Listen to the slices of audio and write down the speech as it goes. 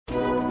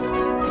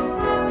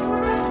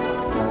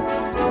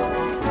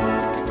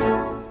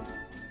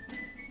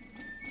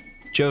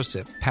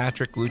Joseph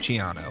Patrick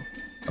Luciano,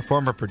 a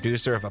former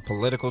producer of a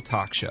political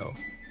talk show,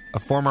 a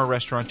former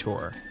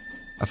restaurateur,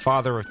 a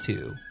father of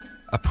two,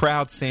 a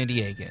proud San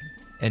Diegan,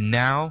 and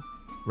now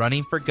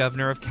running for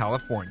governor of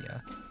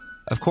California.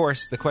 Of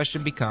course, the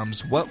question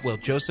becomes, what will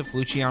Joseph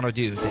Luciano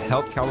do to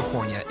help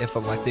California if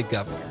elected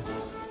governor?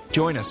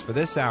 Join us for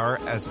this hour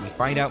as we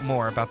find out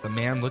more about the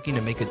man looking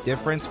to make a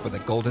difference for the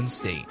Golden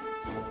State.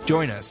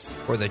 Join us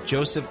for the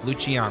Joseph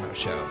Luciano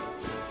Show.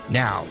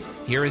 Now,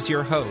 here is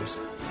your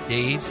host,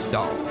 Dave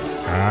Stahl.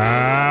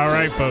 All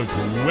right, folks,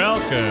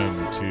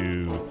 welcome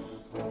to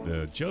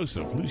the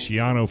Joseph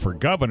Luciano for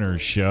Governor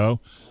Show.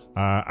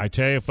 I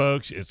tell you,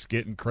 folks, it's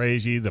getting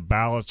crazy. The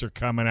ballots are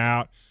coming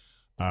out.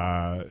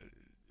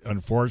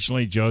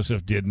 Unfortunately,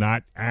 Joseph did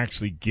not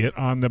actually get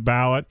on the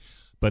ballot,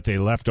 but they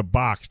left a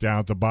box down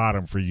at the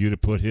bottom for you to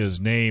put his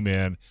name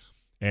in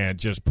and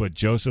just put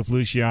Joseph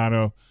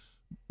Luciano,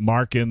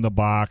 mark in the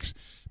box,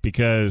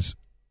 because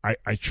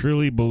I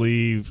truly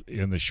believe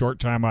in the short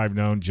time I've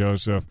known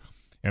Joseph,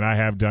 and I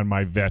have done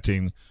my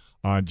vetting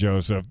on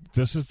Joseph,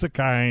 this is the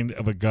kind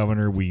of a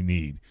governor we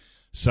need.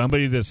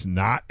 Somebody that's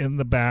not in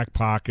the back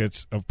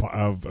pockets of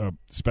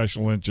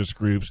special interest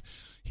groups.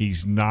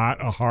 He's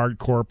not a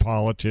hardcore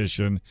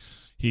politician.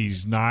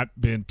 He's not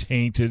been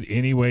tainted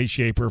any way,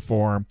 shape, or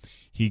form.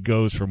 He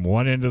goes from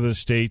one end of the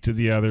state to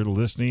the other,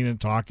 listening and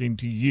talking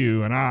to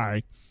you and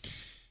I.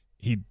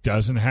 He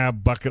doesn't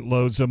have bucket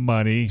loads of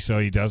money, so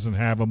he doesn't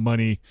have a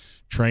money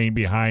train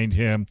behind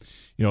him,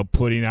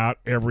 putting out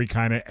every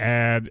kind of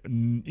ad,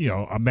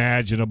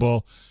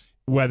 imaginable.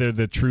 Whether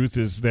the truth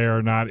is there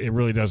or not, it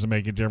really doesn't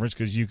make a difference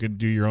because you can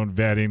do your own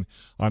vetting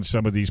on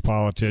some of these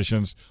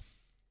politicians.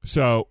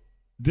 So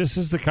this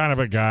is the kind of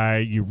a guy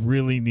you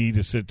really need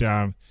to sit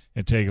down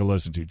and take a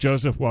listen to.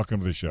 Joseph, welcome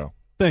to the show.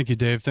 Thank you,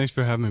 Dave. Thanks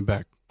for having me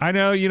back. I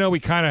know,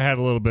 we kind of had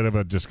a little bit of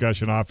a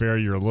discussion off air.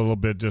 You're a little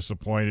bit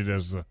disappointed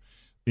as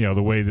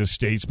the way this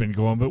state's been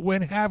going, but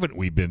when haven't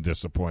we been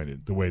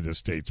disappointed the way this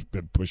state's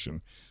been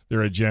pushing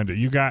their agenda?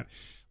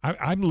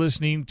 I'm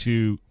listening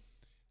to,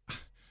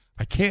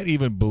 I can't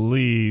even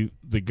believe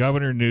the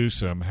Governor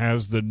Newsom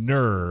has the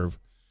nerve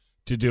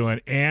to do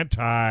an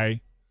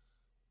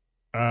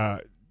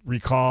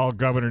recall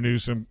Governor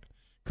Newsom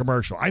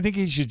commercial. I think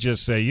he should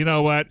just say, you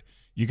know what,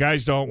 you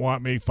guys don't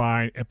want me,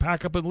 fine, and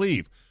pack up and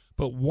leave.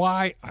 But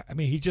why? I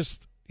mean,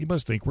 he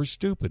must think we're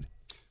stupid.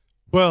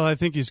 Well, I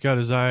think he's got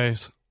his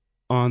eyes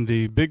on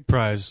the big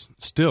prize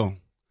still.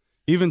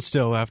 Even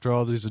still, after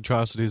all these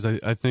atrocities,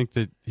 I think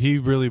that he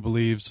really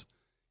believes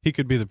he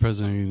could be the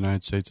president of the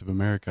United States of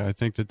America. I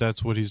think that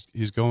that's what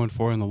he's going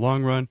for in the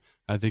long run.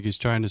 I think he's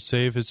trying to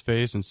save his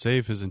face and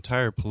save his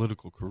entire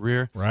political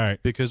career. Right.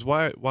 Because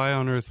why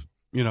on earth,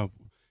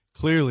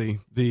 clearly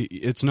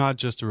it's not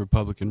just a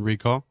Republican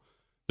recall.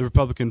 The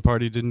Republican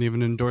Party didn't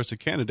even endorse a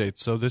candidate,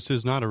 so this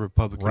is not a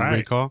Republican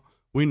recall.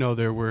 We know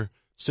there were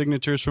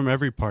signatures from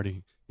every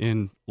party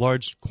in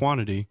large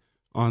quantity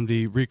on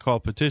the recall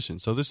petition.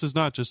 So this is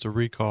not just a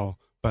recall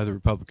by the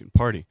Republican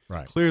Party.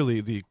 Right. Clearly,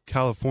 the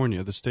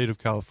state of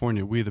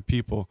California, we the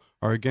people,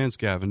 are against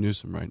Gavin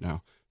Newsom right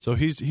now. So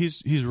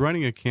he's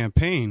running a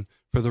campaign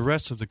for the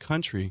rest of the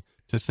country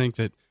to think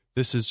that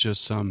this is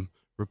just some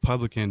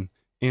Republican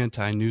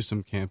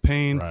anti-Newsom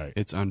campaign. Right.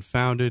 It's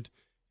unfounded,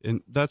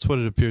 and that's what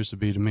it appears to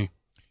be to me.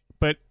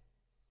 But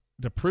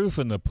the proof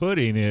in the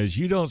pudding is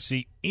you don't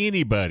see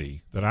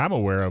anybody that I'm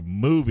aware of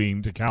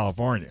moving to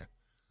California.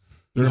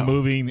 They're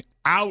moving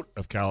out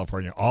of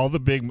California. All the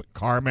big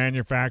car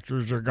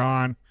manufacturers are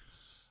gone.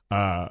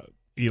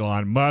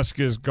 Elon Musk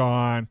is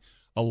gone.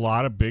 A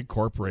lot of big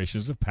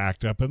corporations have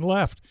packed up and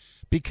left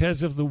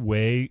because of the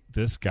way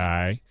this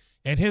guy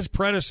and his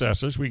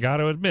predecessors, we got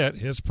to admit,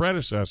 his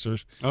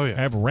predecessors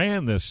have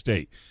ran this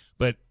state.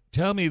 But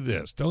tell me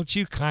this, don't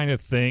you kind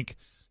of think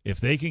if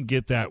they can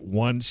get that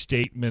one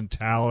state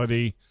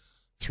mentality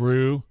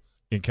through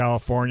in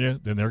California,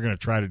 then they're going to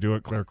try to do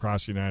it clear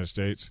across the United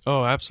States?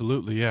 Oh,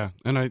 absolutely, yeah.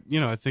 And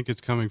I think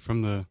it's coming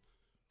from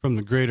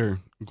the greater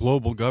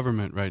global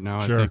government right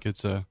now. Sure. I think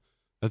it's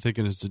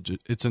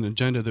an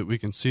agenda that we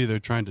can see they're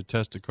trying to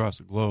test across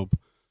the globe.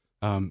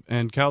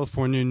 And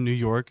California and New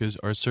York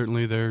are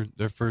certainly their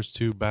first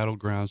two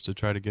battlegrounds to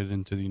try to get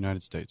into the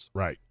United States.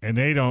 Right, and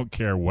they don't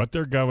care what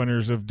their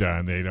governors have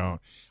done. They don't.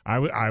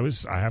 I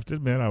have to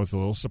admit, I was a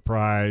little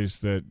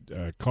surprised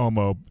that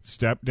Cuomo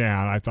stepped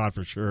down. I thought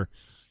for sure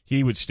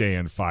he would stay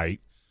and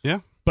fight. Yeah,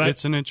 but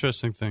it's an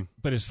interesting thing.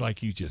 But it's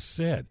like you just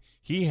said,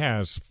 he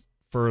has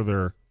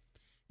further,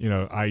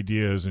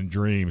 ideas and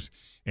dreams.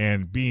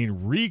 And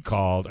being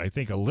recalled, I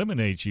think,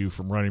 eliminates you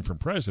from running for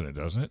president,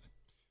 doesn't it?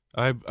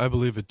 I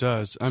believe it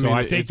does.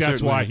 I think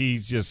that's why he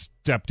just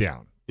stepped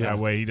down. Yeah. That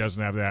way he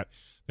doesn't have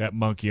that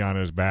monkey on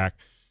his back.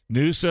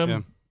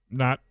 Newsom,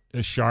 not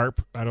as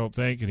sharp, I don't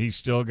think, and he's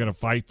still going to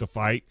fight the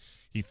fight.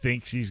 He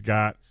thinks he's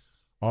got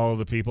all of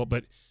the people,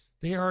 but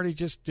they already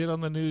just did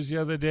on the news the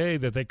other day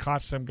that they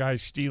caught some guy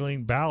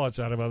stealing ballots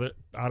out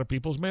of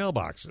people's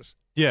mailboxes.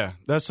 Yeah,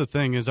 that's the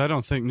thing is I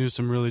don't think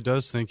Newsom really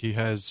does think he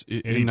has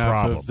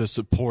enough of the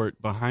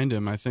support behind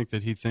him. I think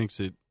that he thinks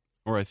that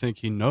or I think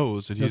he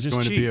knows that he's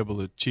going to be able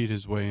to cheat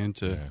his way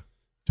into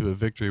to a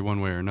victory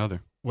one way or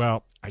another.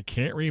 Well, I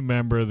can't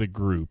remember the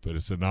group, but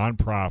it's a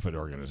nonprofit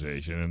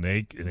organization, and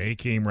they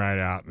came right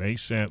out and they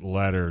sent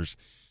letters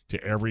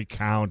to every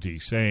county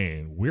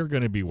saying, we're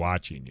going to be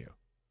watching you.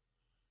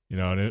 You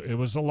know, and it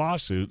was a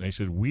lawsuit, and they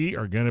said, we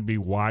are going to be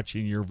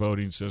watching your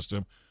voting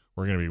system.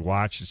 We're going to be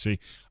watching. See,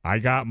 I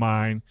got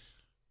mine.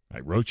 I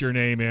wrote your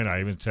name in.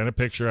 I even sent a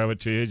picture of it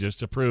to you just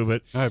to prove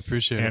it. I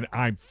appreciate it. And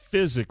I'm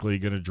physically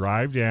going to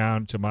drive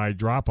down to my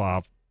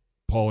drop-off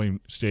polling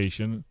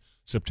station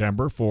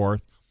September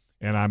 4th,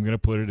 and I'm going to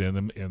put it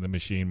in the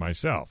machine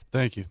myself.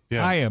 Thank you.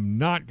 Yeah. I am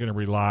not going to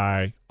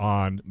rely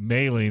on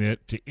mailing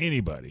it to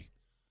anybody.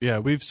 Yeah,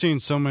 we've seen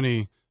so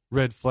many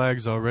red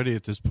flags already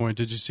at this point.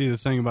 Did you see the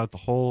thing about the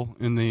hole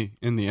in the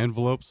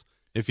envelopes?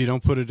 If you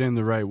don't put it in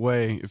the right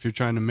way, if you're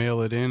trying to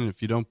mail it in,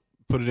 if you don't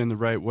put it in the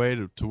right way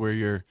to where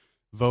your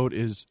vote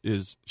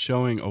is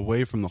showing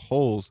away from the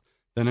holes,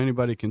 then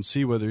anybody can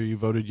see whether you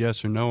voted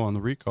yes or no on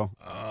the recall.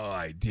 Oh,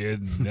 I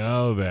didn't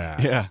know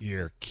that. Yeah.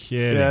 You're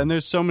kidding. Yeah, and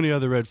there's so many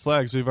other red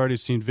flags. We've already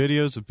seen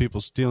videos of people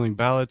stealing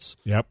ballots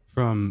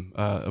from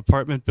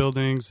apartment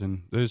buildings,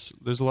 and there's a lot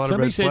of red flags.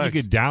 Somebody said you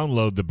could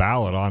download the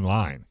ballot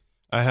online.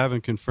 I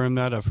haven't confirmed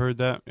that. I've heard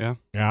that, yeah.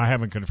 Yeah, I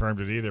haven't confirmed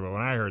it either, but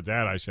when I heard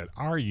that, I said,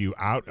 are you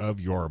out of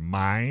your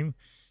mind?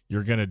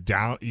 You're going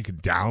to you can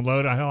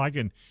download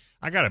it?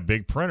 I got a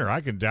big printer.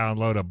 I can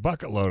download a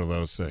bucket load of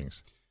those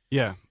things.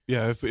 Yeah.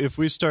 If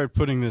we start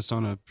putting this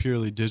on a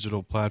purely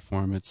digital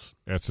platform,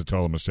 that's a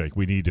total mistake.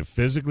 We need to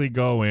physically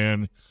go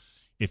in.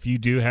 If you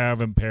do have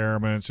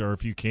impairments or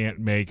if you can't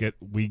make it,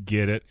 we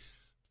get it.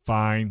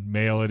 Fine,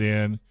 mail it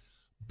in.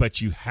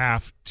 But you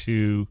have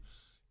to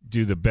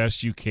do the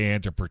best you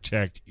can to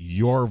protect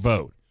your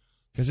vote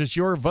because it's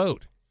your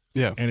vote.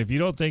 Yeah. And if you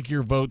don't think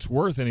your vote's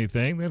worth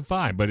anything, then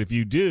fine. But if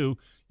you do,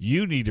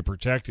 you need to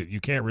protect it. You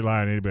can't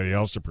rely on anybody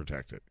else to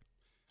protect it.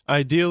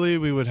 Ideally,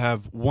 we would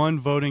have one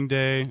voting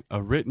day,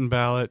 a written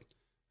ballot.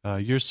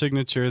 Your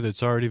signature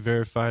that's already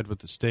verified with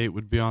the state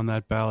would be on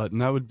that ballot, and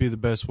that would be the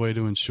best way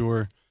to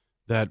ensure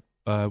that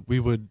we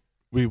would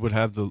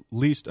have the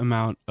least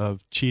amount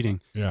of cheating.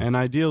 Yeah. And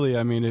ideally,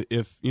 I mean,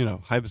 if,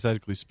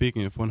 hypothetically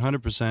speaking, if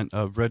 100%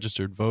 of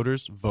registered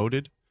voters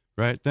voted,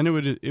 right, then it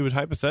would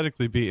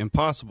hypothetically be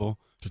impossible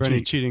for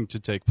any cheating to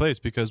take place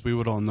because we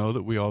would all know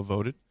that we all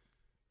voted.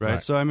 Right.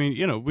 So, I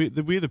mean, we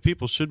the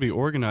people should be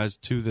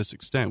organized to this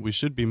extent. We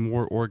should be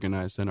more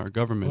organized than our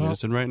government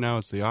is. And right now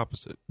it's the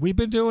opposite. We've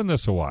been doing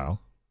this a while.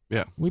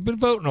 Yeah. We've been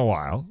voting a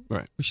while.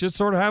 Right. We should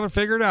sort of have it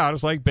figured out.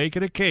 It's like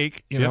baking a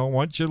cake.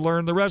 Once you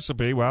learn the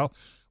recipe,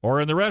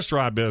 or in the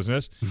restaurant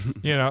business,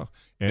 and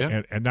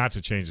not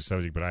to change the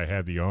subject, but I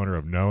had the owner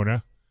of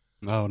Nona.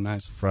 Oh,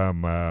 nice.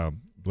 From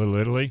Little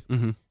Italy.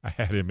 Mm-hmm. I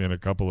had him in a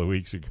couple of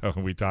weeks ago,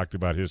 and we talked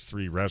about his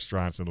 3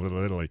 restaurants in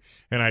Little Italy.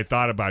 And I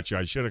thought about you.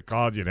 I should have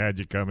called you and had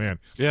you come in.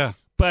 Yeah.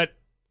 But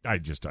I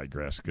just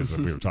digress because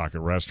we were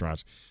talking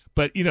restaurants.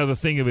 But, the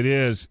thing of it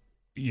is,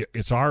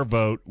 it's our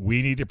vote.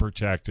 We need to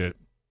protect it.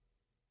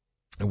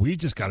 And we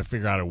just got to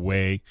figure out a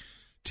way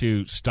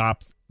to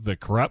stop the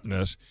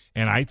corruptness.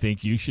 And I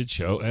think you should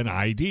show an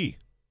ID.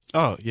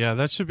 Oh, yeah,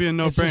 that should be a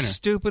no-brainer. It's the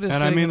stupidest thing.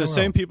 And I mean, the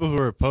same people who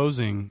are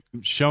opposing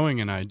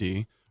showing an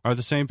ID are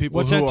the same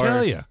people who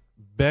are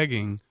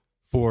begging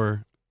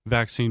for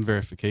vaccine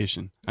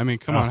verification. I mean,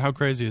 come on, how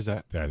crazy is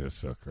that? That is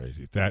so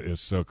crazy. That is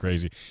so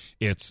crazy.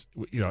 It's,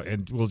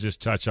 and we'll just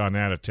touch on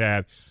that a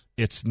tad.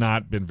 It's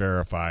not been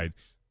verified.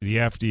 The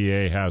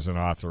FDA hasn't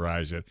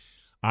authorized it.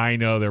 I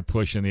know they're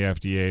pushing the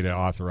FDA to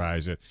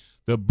authorize it.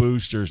 The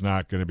booster's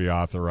not going to be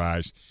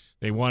authorized.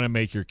 They want to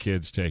make your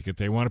kids take it.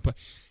 They want to put.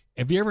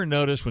 Have you ever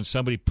noticed when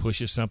somebody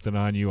pushes something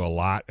on you a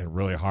lot and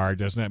really hard,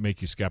 doesn't that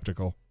make you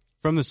skeptical?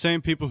 From the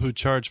same people who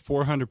charge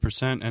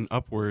 400% and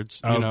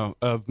upwards,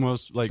 of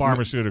most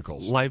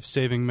pharmaceuticals,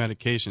 life-saving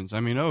medications. I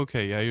mean,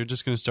 you're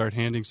just going to start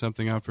handing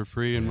something out for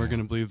free, and we're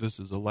going to believe this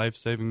is a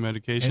life-saving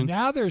medication. And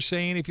now they're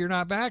saying if you're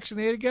not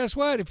vaccinated, guess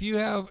what? If you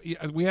have,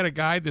 we had a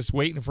guy that's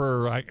waiting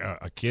for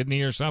a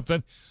kidney or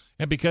something,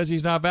 and because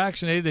he's not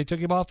vaccinated, they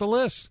took him off the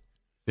list.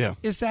 Yeah.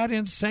 Is that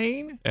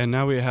insane? And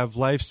now we have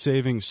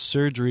life-saving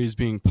surgeries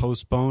being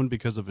postponed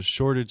because of a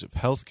shortage of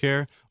health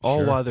care,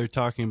 all while they're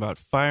talking about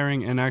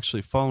firing and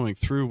actually following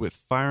through with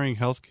firing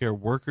healthcare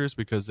workers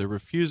because they're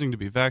refusing to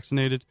be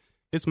vaccinated.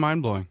 It's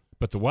mind-blowing.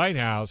 But the White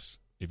House,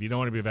 if you don't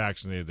want to be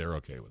vaccinated, they're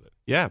okay with it.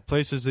 Yeah,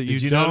 places that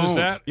Did you don't. Notice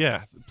that?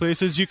 Yeah,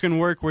 places you can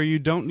work where you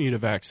don't need a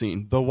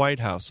vaccine. The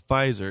White House,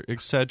 Pfizer,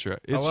 etc.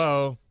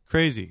 Hello.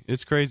 Crazy.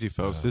 It's crazy,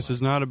 folks. This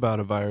is not about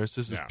a virus.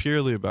 This is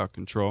purely about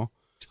control.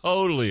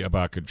 Totally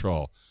about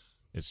control.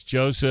 It's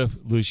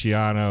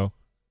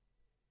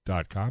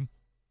JosephLuciano.com.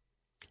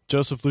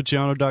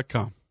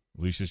 JosephLuciano.com.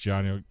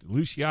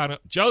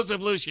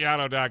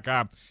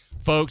 JosephLuciano.com.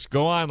 Folks,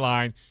 go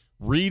online,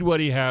 read what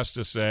he has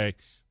to say,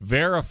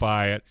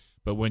 verify it,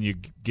 but when you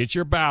get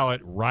your ballot,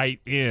 write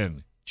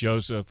in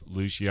Joseph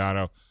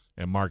Luciano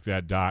and mark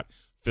that dot,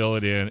 fill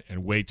it in,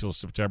 and wait till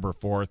September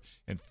 4th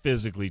and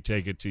physically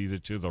take it to either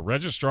to the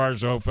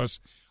registrar's office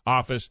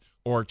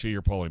or to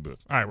your polling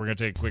booth. All right, we're going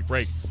to take a quick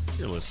break.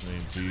 You're listening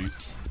to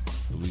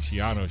the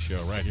Luciano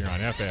Show right here on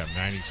FM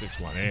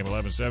 96.1 AM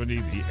 1170,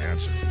 The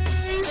Answer.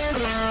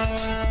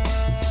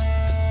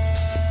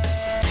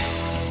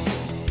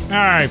 All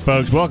right,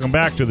 folks, welcome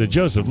back to the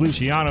Joseph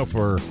Luciano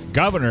for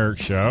Governor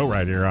Show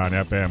right here on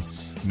FM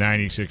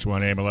 96.1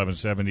 AM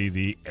 1170,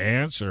 The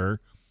Answer.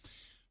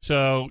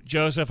 So,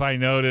 Joseph, I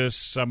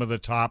noticed some of the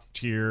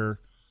top-tier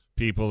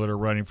people that are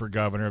running for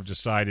governor have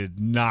decided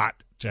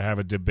not to have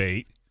a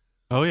debate.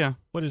 Oh, yeah.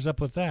 What is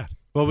up with that?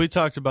 Well, we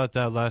talked about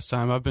that last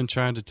time. I've been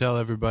trying to tell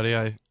everybody.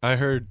 I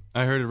heard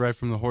it right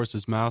from the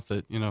horse's mouth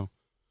that, you know,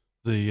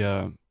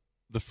 the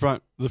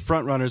front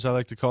runners, I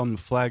like to call them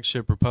the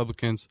flagship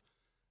Republicans,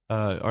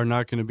 are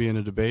not going to be in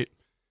a debate.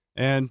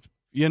 And,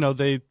 you know,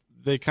 they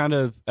kind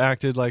of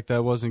acted like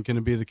that wasn't going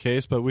to be the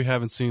case, but we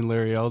haven't seen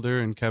Larry Elder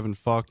and Kevin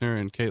Faulconer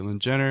and Caitlyn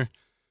Jenner,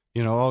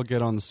 you know, all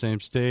get on the same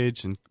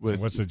stage and with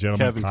what's the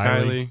gentleman, Kevin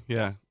Kiley,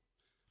 yeah,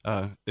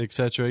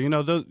 etc. You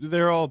know,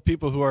 they're all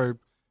people who are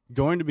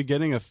going to be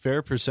getting a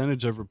fair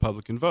percentage of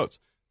Republican votes.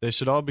 They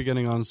should all be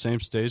getting on the same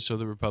stage so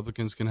the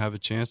Republicans can have a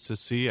chance to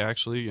see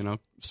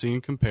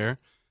and compare,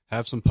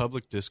 have some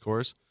public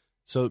discourse.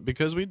 So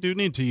because we do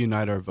need to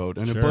unite our vote.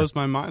 And Sure. It blows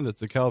my mind that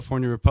the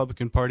California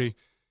Republican Party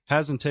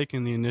hasn't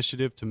taken the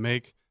initiative to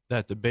make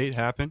that debate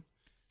happen,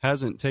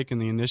 hasn't taken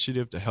the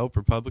initiative to help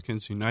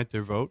Republicans unite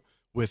their vote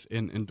with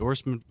an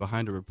endorsement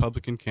behind a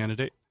Republican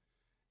candidate.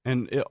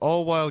 And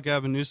all while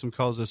Gavin Newsom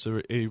calls this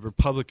a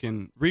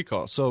Republican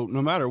recall. So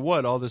no matter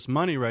what, all this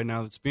money right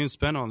now that's being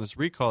spent on this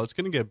recall, it's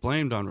going to get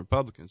blamed on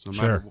Republicans no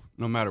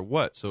matter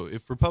what. So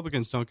if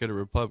Republicans don't get a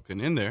Republican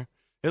in there,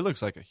 it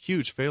looks like a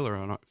huge failure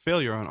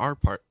on our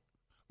part.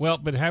 Well,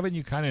 but haven't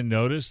you kind of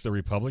noticed the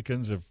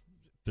Republicans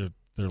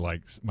they're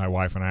like, my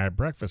wife and I at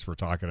breakfast were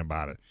talking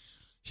about it.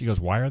 She goes,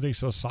 why are they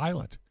so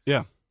silent?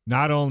 Yeah.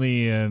 Not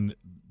only in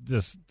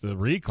the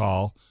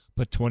recall,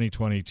 but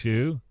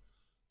 2022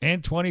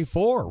 and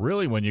 24,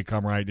 really, when you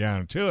come right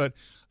down to it.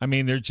 I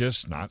mean, they're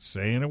just not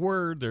saying a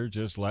word. They're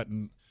just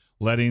letting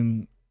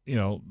you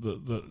know,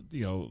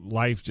 the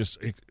life just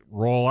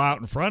roll out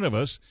in front of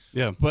us.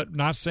 Yeah. But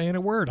not saying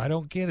a word. I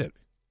don't get it.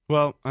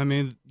 Well, I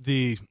mean,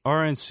 the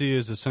RNC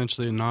is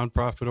essentially a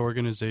nonprofit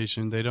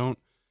organization.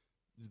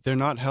 They're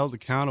not held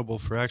accountable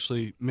for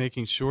actually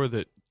making sure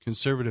that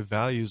conservative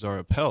values are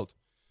upheld.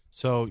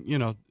 So, you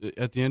know,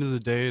 at the end of the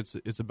day,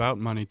 it's about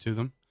money to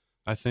them.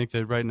 I think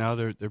that right now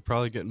they're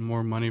probably getting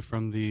more money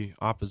from the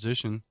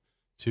opposition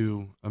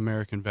to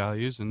American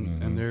values,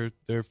 and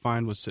they're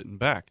fine with sitting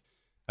back.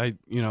 I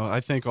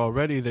think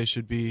already they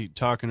should be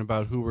talking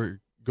about who we're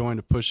going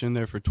to push in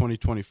there for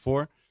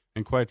 2024.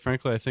 And quite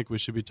frankly, I think we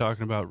should be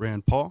talking about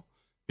Rand Paul,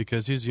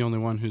 because he's the only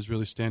one who's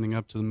really standing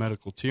up to the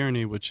medical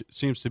tyranny, which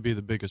seems to be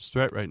the biggest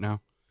threat right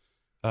now.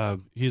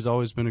 He's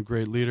always been a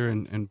great leader,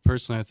 and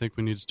personally, I think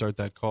we need to start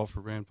that call for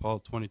Rand Paul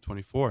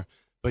 2024.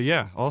 But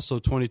yeah, also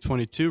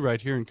 2022 right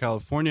here in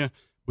California,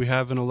 we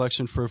have an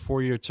election for a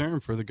 4-year term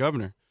for the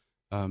governor,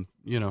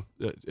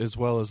 as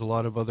well as a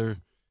lot of other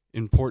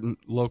important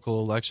local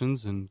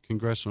elections and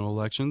congressional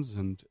elections,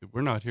 and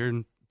we're not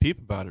hearing peep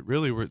about it.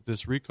 Really,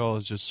 this recall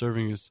is just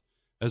serving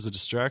as a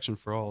distraction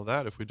for all of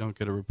that if we don't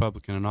get a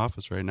Republican in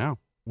office right now.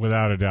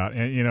 Without a doubt.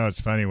 And, you know,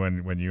 it's funny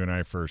when you and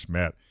I first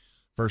met,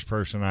 first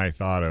person I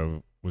thought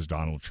of was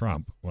Donald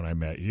Trump when I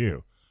met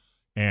you.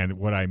 And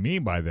what I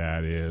mean by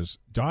that is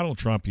Donald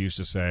Trump used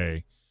to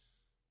say,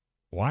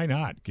 why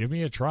not? Give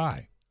me a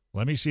try.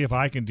 Let me see if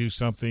I can do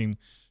something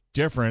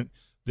different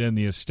than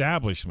the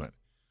establishment,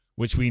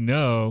 which we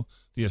know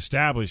the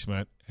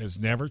establishment has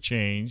never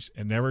changed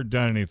and never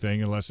done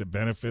anything unless it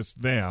benefits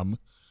them.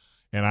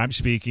 And I'm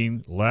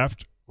speaking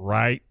left,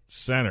 right,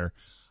 center.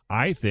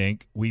 I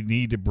think we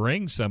need to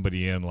bring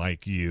somebody in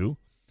like you.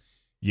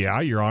 Yeah,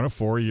 you're on a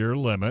 4-year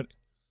limit.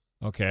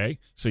 Okay,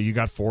 so you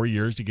got 4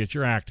 years to get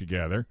your act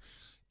together.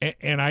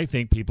 And I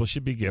think people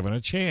should be given a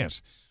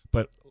chance.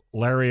 But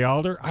Larry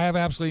Elder, I have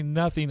absolutely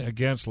nothing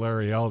against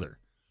Larry Elder.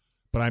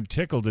 But I'm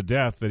tickled to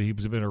death that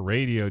he's been a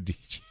radio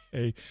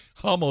DJ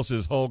almost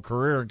his whole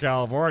career in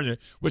California,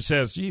 which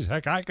says, geez,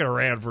 heck, I could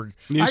have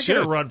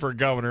run for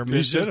governor.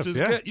 You should have,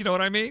 yeah. You know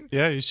what I mean?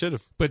 Yeah, you should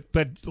have. But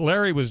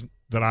Larry was,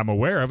 that I'm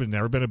aware of, has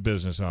never been a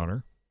business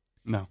owner.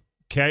 No.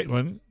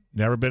 Caitlyn,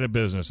 never been a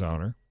business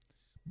owner.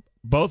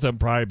 Both of them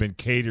probably been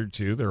catered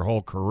to their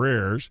whole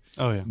careers.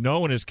 Oh, yeah.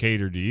 No one has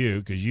catered to you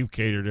because you've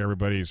catered to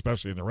everybody,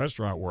 especially in the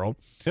restaurant world.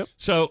 Yep.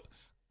 So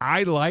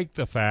I like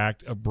the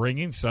fact of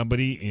bringing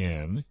somebody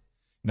in,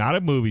 not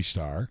a movie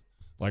star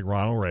like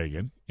Ronald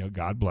Reagan, you know,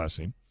 God bless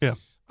him. Yeah.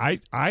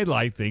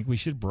 Think we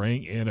should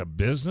bring in a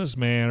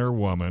businessman or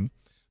woman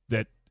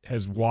that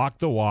has walked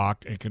the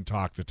walk and can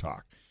talk the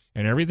talk.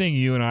 And everything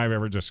you and I have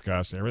ever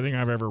discussed, everything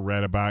I've ever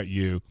read about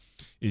you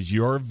is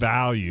your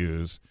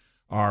values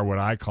are what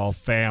I call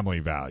family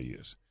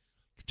values.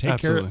 Take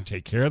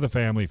care of the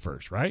family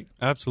first, right?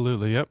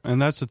 Absolutely, yep.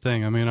 And that's the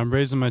thing. I mean, I'm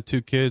raising my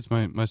 2 kids.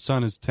 My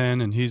son is 10,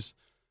 and he's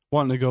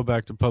wanting to go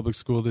back to public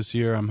school this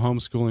year. I'm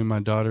homeschooling my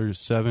daughter, who's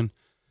 7.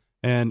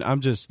 And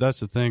that's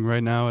the thing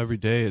right now. Every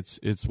day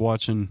it's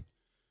watching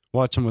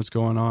what's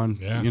going on,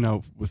 yeah. you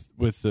know,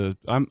 with the,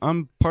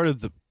 I'm part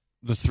of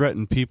the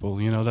threatened people.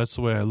 That's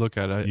the way I look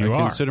at it. I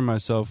consider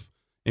myself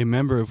a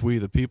member of We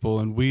the People,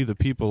 and We the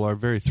People are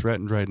very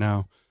threatened right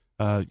now.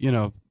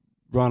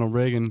 Ronald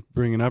Reagan,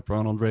 bringing up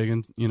Ronald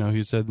Reagan,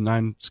 he said the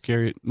 9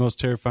 most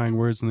terrifying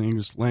words in the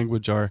English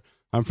language are,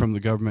 "I'm from the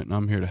government and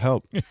I'm here to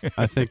help."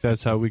 I think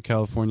that's how we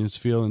Californians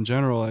feel in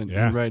general.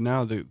 And right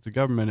now, the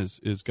government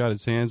is got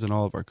its hands in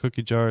all of our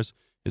cookie jars.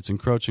 It's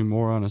encroaching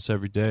more on us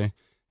every day.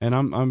 And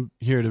I'm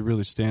here to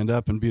really stand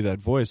up and be that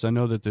voice. I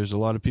know that there's a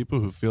lot of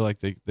people who feel like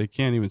they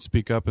can't even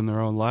speak up in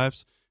their own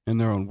lives, in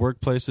their own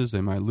workplaces.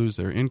 They might lose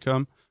their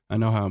income. I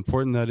know how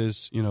important that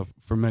is,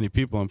 for many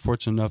people. I'm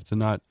fortunate enough to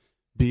not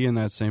be in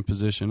that same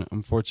position.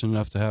 I'm fortunate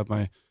enough to have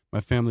my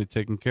family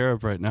taken care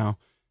of right now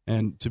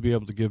and to be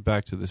able to give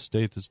back to the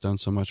state that's done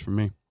so much for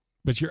me.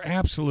 But you're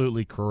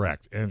absolutely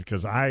correct. And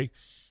because I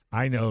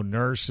know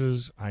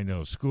nurses, I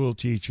know school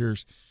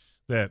teachers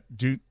that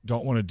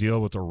don't want to deal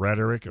with the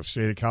rhetoric of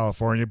state of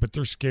California, but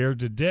they're scared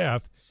to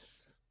death,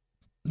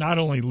 not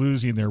only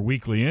losing their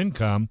weekly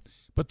income,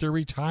 but their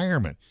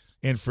retirement.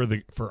 And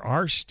for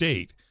our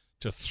state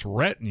to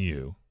threaten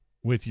you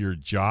with your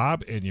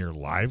job and your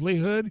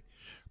livelihood,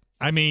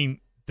 I mean,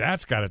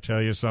 that's got to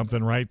tell you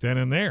something right then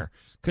and there,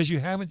 because you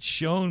haven't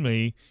shown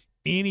me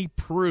any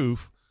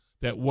proof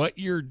that what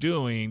you're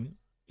doing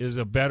is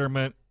a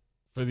betterment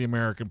for the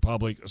American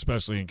public,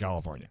 especially in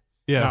California.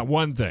 Yeah. Not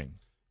one thing.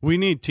 We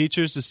need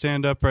teachers to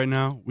stand up right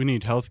now. We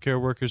need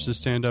healthcare workers to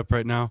stand up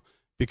right now,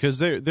 because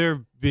they're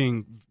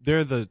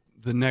the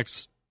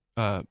next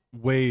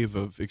wave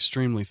of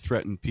extremely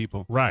threatened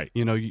people. Right.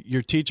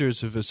 Your teachers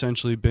have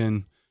essentially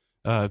been,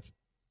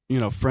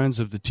 friends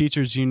of the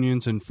teachers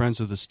unions and friends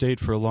of the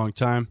state for a long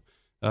time.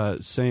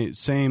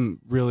 Same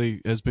really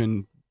has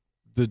been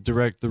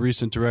the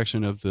recent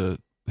direction of the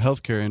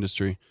healthcare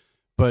industry.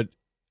 But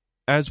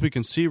as we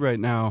can see right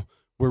now,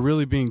 we're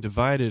really being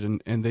divided,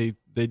 and they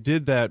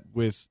did that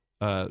with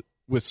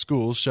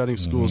schools, shutting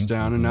schools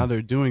down, and now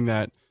they're doing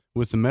that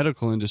with the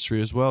medical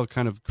industry as well,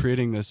 kind of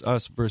creating this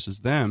us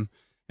versus them.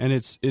 And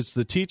it's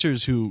the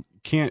teachers who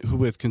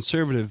with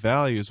conservative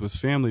values, with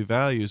family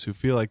values, who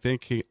feel like they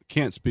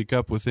can't speak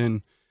up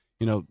within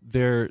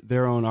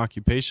their own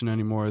occupation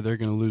anymore. They're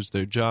going to lose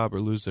their job or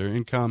lose their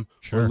income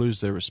or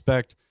lose their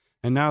respect.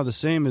 And now the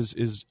same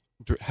is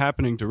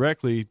happening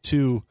directly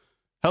to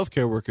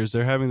healthcare workers.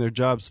 They're having their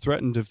jobs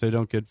threatened if they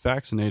don't get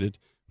vaccinated,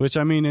 which,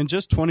 I mean, in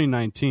just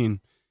 2019,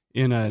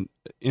 in a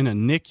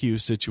NICU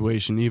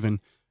situation,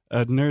 even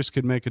a nurse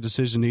could make a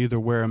decision to either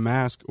wear a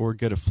mask or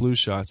get a flu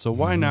shot. So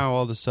why now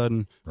all of a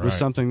sudden with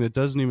something that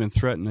doesn't even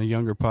threaten a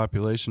younger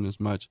population as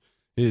much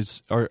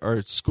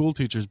are school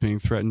teachers being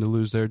threatened to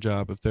lose their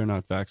job if they're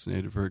not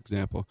vaccinated, for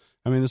example?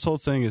 I mean, this whole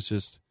thing is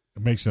just...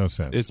 It makes no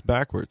sense. It's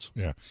backwards.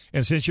 Yeah.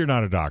 And since you're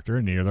not a doctor,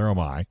 and neither am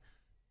I,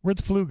 where'd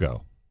the flu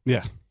go?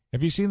 Yeah.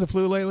 Have you seen the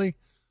flu lately?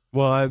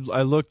 Well,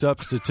 I looked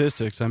up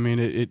statistics. I mean,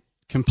 it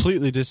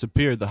completely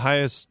disappeared. The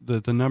highest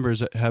that the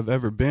numbers have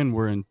ever been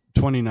were in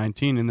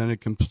 2019, and then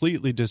it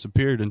completely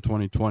disappeared in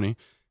 2020.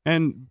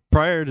 And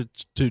prior to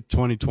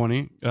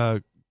 2020,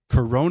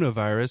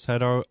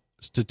 coronavirus our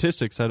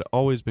statistics had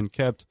always been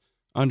kept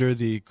under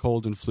the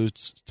cold and flu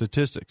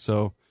statistics.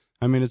 So,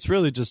 I mean, it's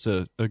really just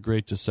a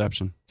great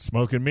deception.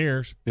 Smoke and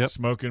mirrors. Yep.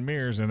 Smoke and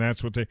mirrors, and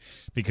that's what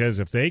because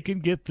if they can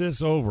get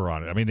this over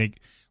on it, I mean,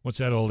 what's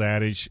that old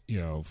adage?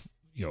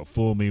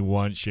 Fool me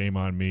once, shame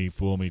on me.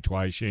 Fool me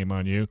twice, shame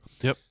on you.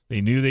 Yep.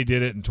 They knew they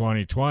did it in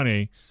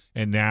 2020,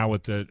 and now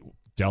with the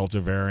Delta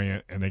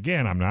variant, and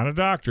again, I'm not a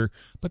doctor,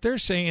 but they're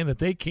saying that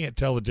they can't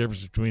tell the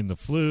difference between the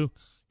flu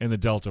and the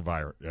Delta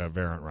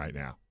variant right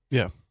now.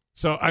 Yeah.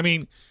 So, I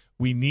mean,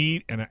 we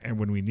need, and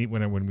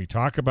when we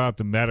talk about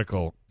the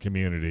medical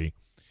community,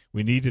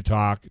 we need to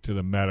talk to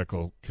the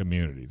medical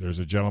community. There's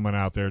a gentleman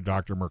out there,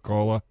 Dr.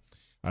 Mercola.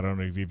 I don't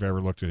know if you've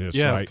ever looked at his site.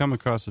 Yeah, I've come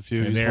across a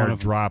few. And they're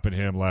dropping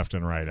him left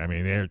and right. I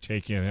mean, they're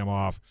taking him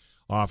off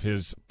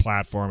his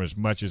platform as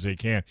much as they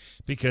can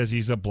because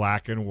he's a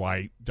black and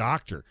white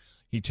doctor.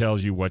 He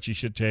tells you what you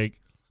should take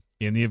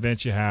in the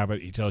event you have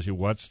it. He tells you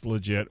what's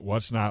legit,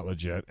 what's not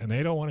legit, and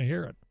they don't want to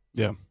hear it.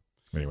 Yeah.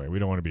 Anyway, we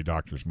don't want to be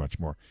doctors much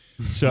more.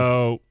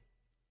 So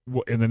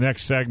in the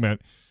next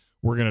segment,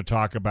 we're going to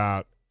talk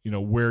about,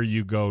 where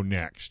you go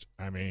next.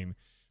 I mean,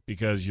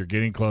 because you're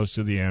getting close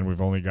to the end.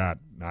 We've only got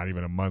not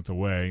even a month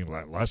away,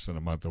 less than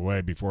a month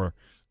away before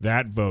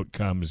that vote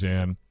comes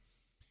in.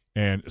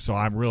 And so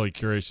I'm really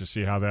curious to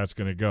see how that's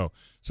going to go.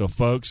 So,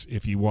 folks,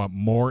 if you want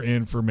more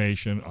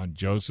information on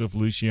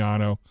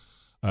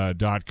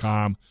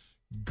josephluciano.com,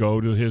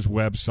 go to his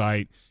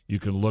website. You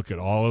can look at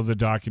all of the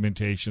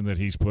documentation that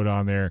he's put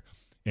on there,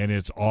 and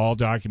it's all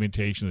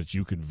documentation that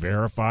you can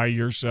verify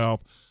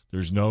yourself.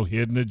 There's no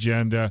hidden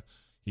agenda.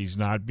 He's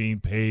not being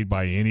paid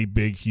by any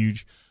big,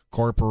 huge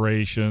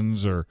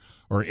corporations or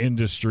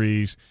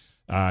industries.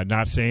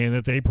 Not saying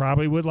that they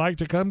probably would like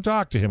to come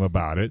talk to him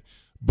about it,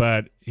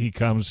 but he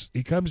comes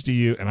to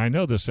you, and I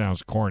know this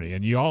sounds corny,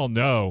 and you all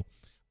know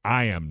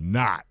I am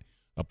not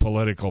a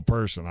political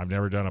person. I've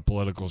never done a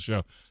political show.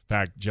 In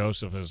fact,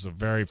 Joseph is the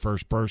very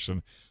first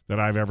person that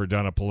I've ever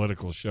done a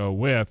political show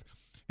with,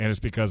 and it's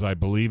because I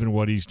believe in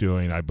what he's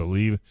doing. I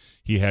believe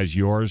he has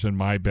yours and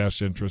my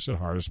best interests at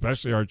heart,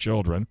 especially our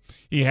children.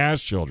 He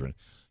has children.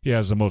 He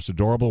has the most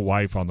adorable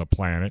wife on the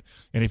planet,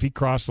 and if he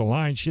crossed the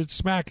line, she'd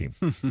smack him.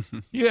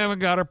 You haven't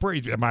got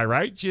a am I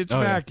right? She'd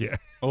smack you.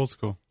 Old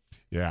school.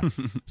 Yeah.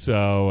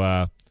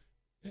 So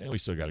we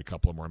still got a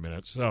couple of more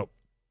minutes. So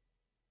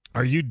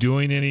are you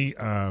doing any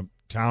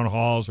town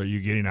halls? Are you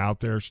getting out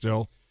there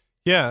still?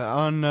 Yeah,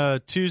 on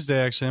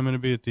Tuesday, actually, I'm going to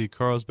be at the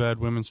Carlsbad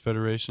Women's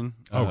Federation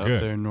up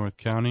there in North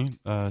County.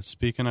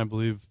 Speaking, I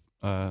believe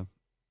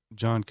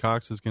John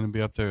Cox is going to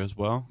be up there as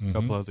well, a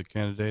couple other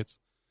candidates.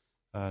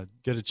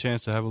 Get a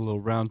chance to have a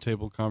little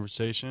roundtable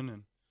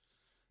conversation.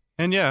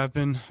 And yeah, I've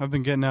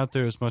been getting out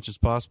there as much as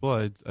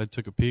possible. I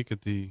took a peek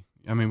at we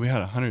had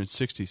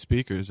 160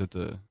 speakers at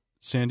the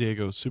San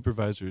Diego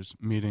Supervisors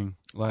meeting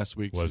last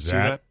week. Was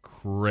that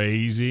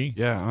crazy?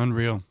 Yeah,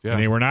 unreal. Yeah.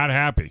 And they were not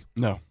happy.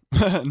 No.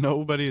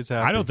 Nobody is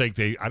happy. I don't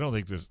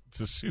think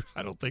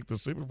the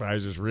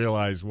supervisors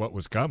realized what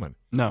was coming.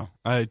 No,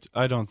 I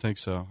don't think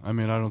so. I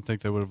don't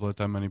think they would have let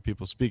that many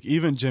people speak.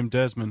 Even Jim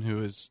Desmond,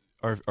 who is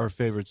our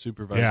favorite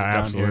supervisor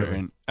down here,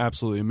 and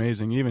absolutely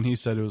amazing. Even he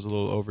said it was a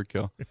little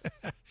overkill.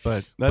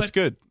 But that's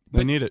good.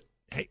 They need it.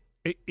 Hey,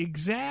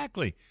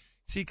 exactly.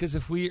 See, because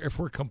if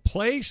we're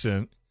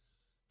complacent,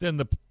 then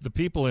the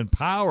people in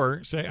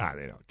power say,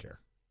 they don't care.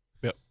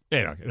 Yep.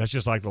 They don't care. That's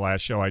just like the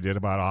last show I did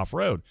about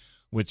off-road,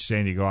 which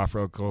San Diego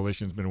Off-Road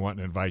Coalition's been wanting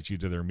to invite you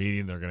to their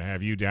meeting. They're going to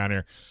have you down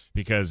there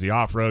because the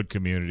off-road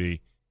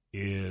community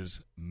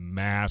is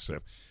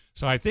massive.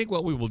 So I think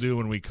what we will do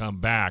when we come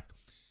back,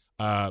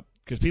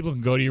 because people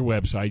can go to your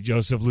website,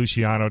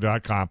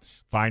 josephluciano.com,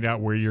 find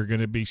out where you're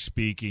going to be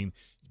speaking.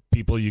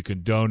 People you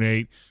can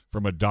donate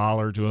from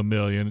 $1 to $1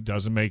 million. It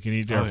doesn't make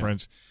any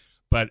difference.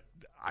 But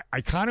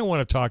I kind of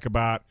want to talk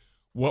about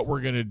what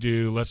we're going to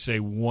do, let's say,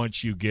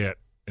 once you get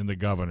in the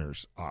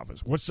governor's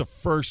office. What's the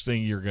first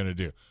thing you're going to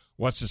do?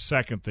 What's the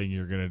second thing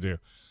you're going to do?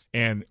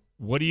 And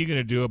what are you going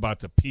to do about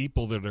the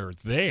people that are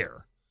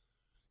there?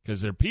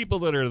 Because the people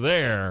that are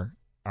there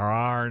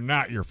are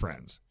not your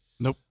friends.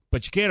 Nope.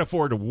 But you can't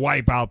afford to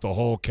wipe out the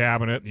whole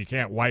cabinet. You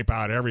can't wipe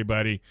out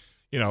everybody,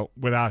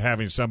 without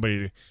having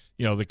somebody,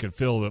 that can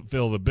fill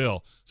the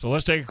bill. So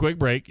let's take a quick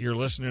break. You're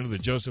listening to the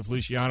Joseph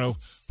Luciano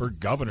for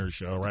Governor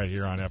show right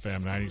here on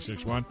FM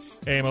 96.1,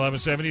 AM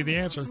 1170, The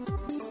Answer.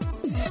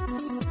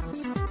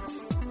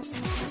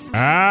 All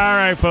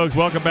right, folks,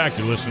 welcome back.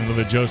 You're listening to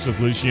the Joseph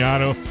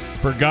Luciano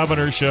for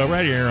Governor show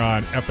right here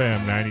on FM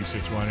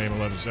 96.1, AM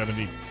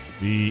 1170,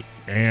 The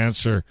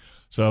Answer.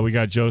 So we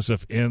got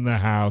Joseph in the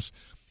house.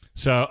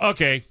 So,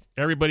 okay,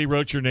 everybody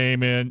wrote your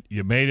name in.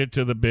 You made it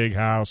to the big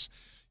house.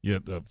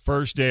 The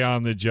first day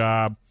on the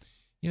job,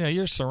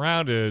 you're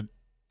surrounded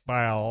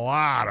by a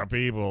lot of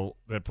people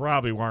that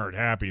probably weren't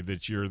happy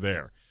that you're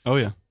there. Oh,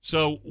 yeah.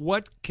 So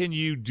what can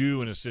you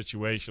do in a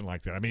situation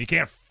like that? You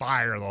can't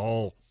fire the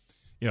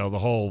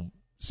whole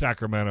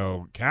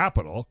Sacramento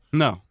Capitol.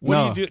 No.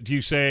 What do you do? Do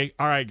you say,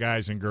 all right,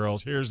 guys and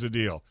girls, here's the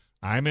deal.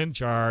 I'm in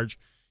charge.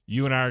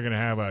 You and I are going to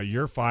have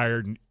you're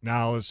fired.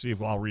 Now let's see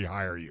if I'll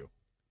rehire you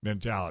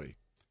mentality.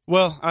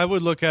 Well, I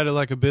would look at it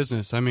like a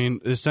business.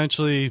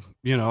 Essentially,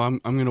 I'm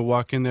going to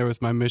walk in there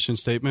with my mission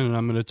statement, and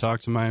I'm going to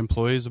talk to my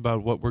employees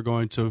about what we're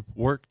going to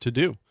work to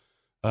do.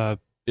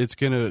 It's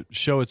going to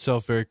show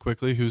itself very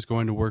quickly who's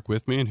going to work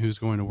with me and who's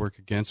going to work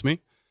against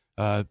me.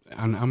 And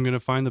I'm going to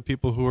find the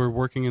people who are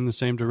working in the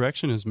same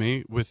direction as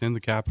me within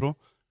the Capitol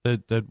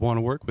that want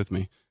to work with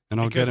me.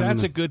 And I'll get them.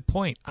 That's a good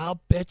point.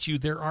 I'll bet you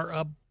there are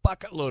a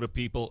bucket load of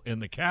people in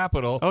the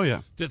Capitol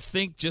that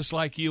think just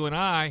like you and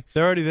I.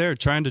 They're already there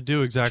trying to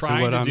do exactly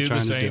what I'm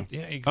trying to do.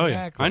 Yeah, exactly. Oh,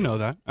 yeah. I know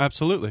that.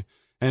 Absolutely.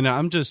 And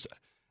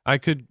I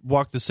could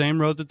walk the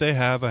same road that they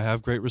have. I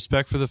have great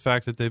respect for the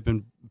fact that they've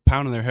been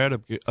pounding their head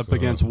up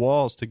against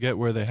walls to get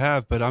where they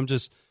have, but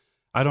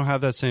I don't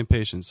have that same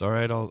patience, all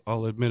right?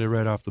 I'll admit it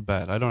right off the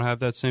bat. I don't have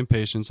that same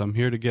patience. I'm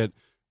here to get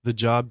the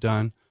job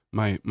done.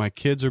 My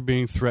kids are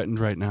being threatened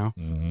right now.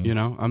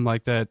 Mm-hmm. I'm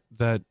like that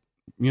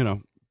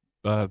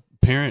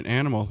parent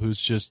animal who's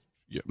just,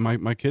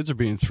 my kids are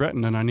being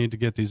threatened, and I need to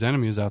get these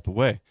enemies out the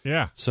way.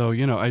 Yeah. So,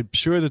 I'm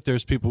sure that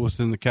there's people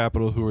within the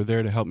Capitol who are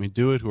there to help me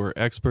do it, who are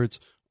experts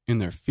in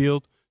their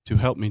field to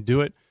help me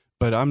do it.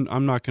 But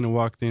I'm not going to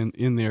walk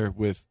in there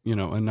with,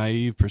 a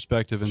naive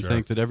perspective and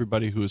think that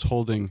everybody who is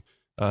holding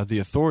the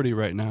authority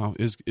right now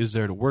is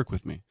there to work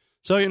with me.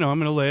 So, I'm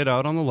going to lay it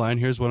out on the line.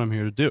 Here's what I'm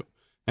here to do.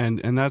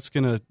 And that's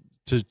going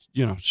to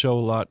show a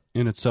lot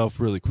in itself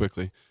really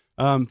quickly.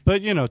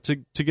 But,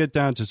 to get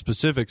down to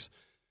specifics,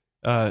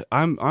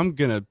 I'm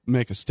going to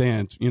make a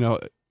stand.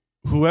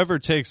 Whoever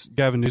takes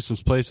Gavin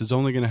Newsom's place is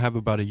only going to have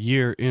about a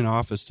year in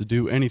office to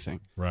do anything.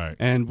 Right.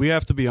 And we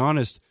have to be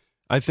honest.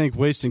 I think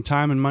wasting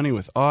time and money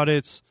with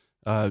audits,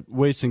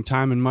 wasting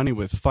time and money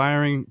with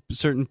firing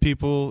certain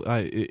people,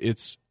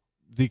 it's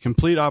the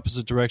complete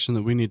opposite direction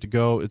that we need to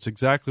go. It's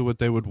exactly what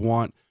they would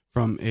want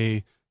from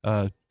a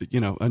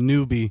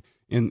newbie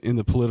in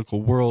the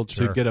political world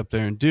to get up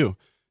there and do.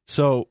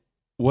 So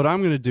what I'm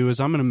going to do is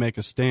I'm going to make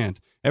a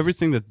stand.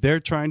 everything that they're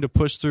trying to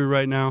push through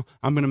right now,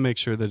 I'm going to make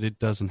sure that it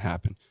doesn't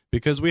happen,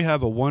 because we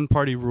have a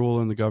one-party rule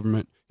in the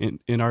government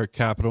in our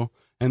capital,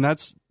 and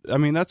that's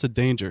a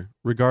danger.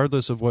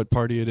 Regardless of what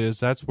party it is,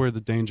 that's where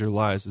the danger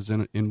lies, is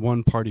in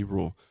one-party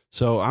rule.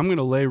 So I'm going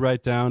to lay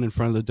right down in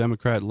front of the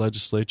Democrat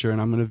legislature,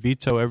 and I'm going to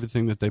veto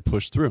everything that they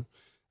push through.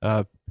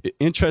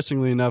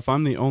 Interestingly enough,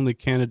 I'm the only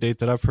candidate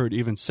that I've heard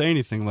even say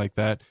anything like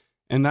that,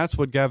 and that's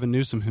what Gavin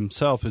Newsom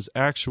himself is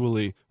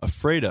actually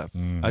afraid of.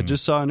 Mm-hmm. I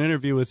just saw an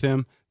interview with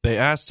him. They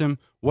asked him,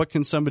 what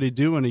can somebody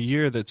do in a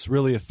year that's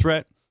really a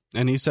threat?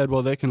 And he said,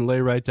 well, they can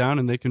lay right down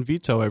and they can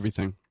veto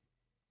everything.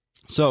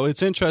 So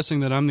it's interesting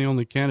that I'm the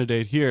only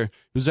candidate here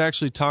who's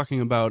actually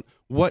talking about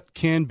what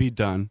can be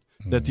done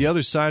that the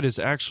other side is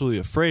actually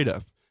afraid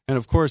of. And,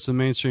 of course, the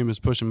mainstream is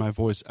pushing my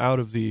voice out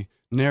of the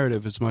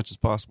narrative as much as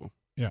possible.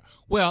 Yeah.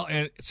 Well,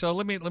 and so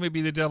let me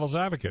be the devil's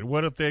advocate.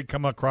 What if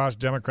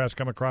Democrats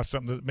come across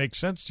something that makes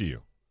sense to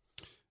you?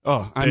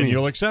 Oh, then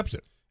you'll accept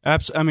it.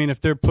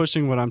 If they're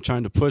pushing what I'm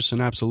trying to push,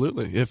 then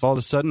absolutely. If all of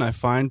a sudden I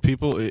find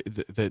people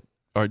that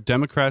are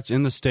Democrats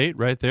in the state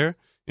right there,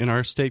 in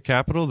our state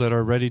capital, that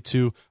are ready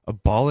to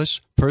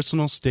abolish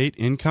personal state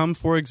income,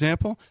 for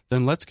example,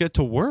 then let's get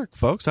to work,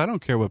 folks. I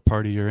don't care what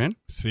party you're in.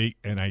 See,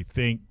 and I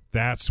think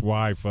that's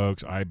why,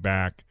 folks, I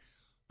back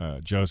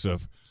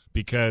Joseph,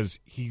 because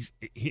he's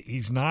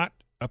not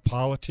a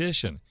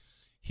politician.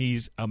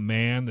 He's a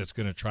man that's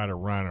going to try to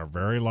run a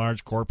very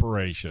large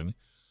corporation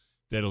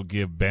that'll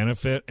give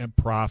benefit and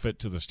profit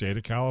to the state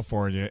of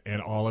California and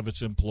all of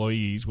its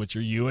employees, which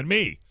are you and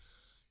me.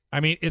 I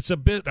mean,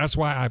 that's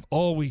why I've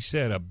always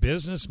said a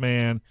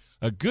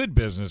good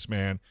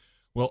businessman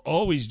will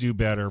always do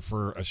better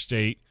for a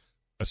state,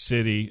 a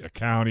city, a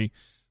county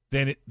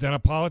than a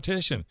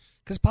politician.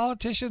 Because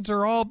politicians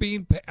are all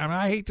being, and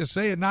I hate to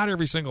say it, not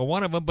every single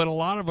one of them, but a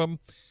lot of them,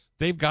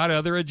 they've got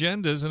other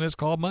agendas, and it's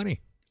called money.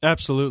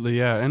 Absolutely,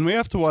 yeah. And we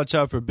have to watch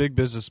out for big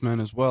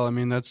businessmen as well. I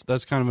mean, that's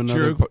kind of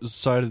another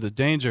side of the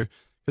danger,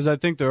 because I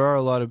think there are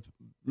a lot of,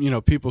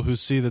 people who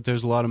see that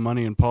there's a lot of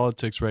money in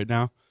politics right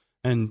now.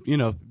 And,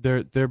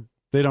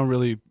 they don't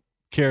really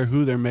care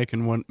who they're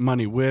making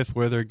money with,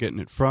 where they're getting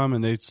it from,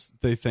 and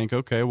they think,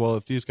 okay, well,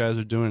 if these guys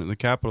are doing it in the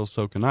Capitol,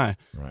 so can I.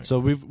 Right. So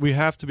we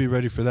have to be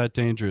ready for that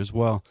danger as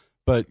well.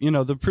 But,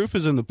 the proof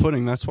is in the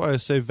pudding. That's why I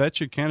say vet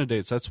your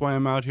candidates. That's why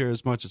I'm out here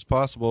as much as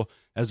possible,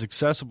 as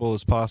accessible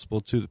as possible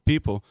to the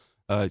people.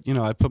 I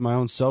put my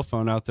own cell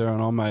phone out there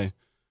on all my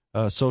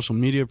social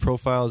media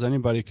profiles.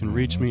 Anybody can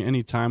reach me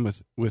anytime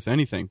with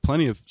anything.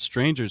 Plenty of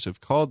strangers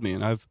have called me,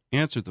 and I've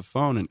answered the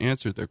phone and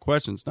answered their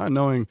questions, not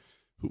knowing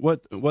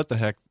what the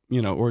heck,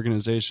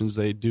 organizations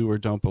they do or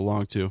don't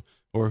belong to,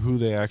 or who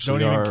they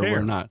actually are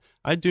or not.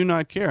 I do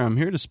not care. I'm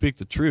here to speak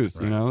the truth.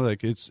 Right.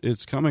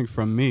 It's coming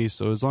from me.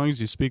 So as long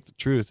as you speak the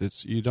truth,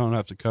 you don't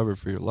have to cover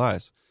for your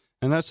lies.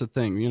 And that's the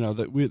thing.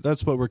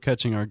 That's what we're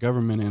catching our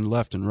government in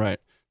left and right.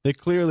 They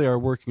clearly are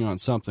working on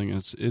something.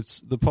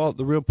 It's the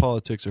real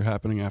politics are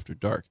happening after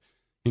dark.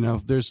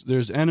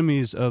 There's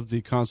enemies of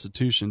the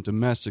Constitution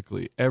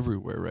domestically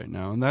everywhere right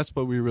now, and that's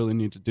what we really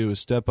need to do,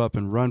 is step up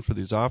and run for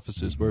these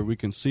offices where we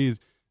can see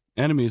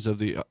enemies of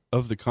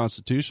the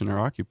Constitution are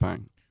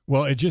occupying.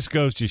 Well, it just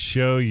goes to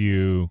show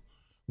you,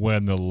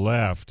 when the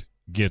left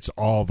gets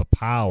all the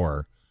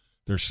power,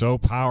 they're so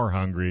power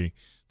hungry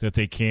that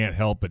they can't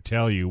help but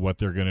tell you what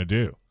they're going to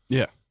do.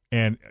 Yeah.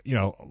 And,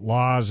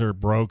 laws are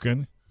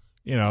broken.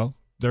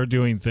 They're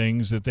doing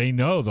things that they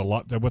know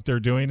that what they're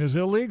doing is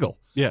illegal.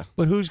 Yeah.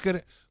 But who's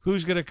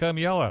gonna come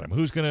yell at them?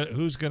 Who's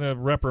gonna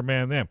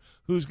reprimand them?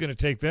 Who's gonna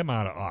take them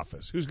out of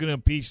office? Who's gonna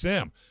impeach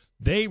them?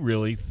 They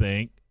really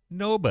think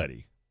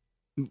nobody.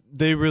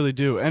 They really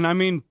do. And I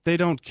mean, they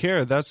don't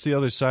care. That's the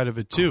other side of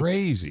it too.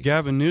 Crazy.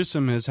 Gavin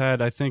Newsom has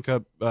had, I think,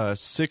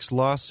 6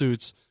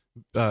 lawsuits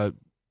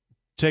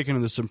taken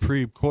to the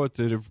Supreme Court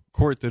that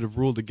have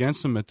ruled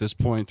against him at this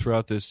point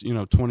throughout this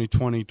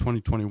 2020,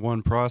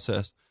 2021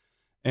 process.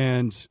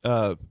 And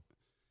throughout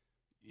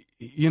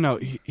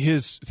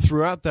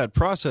that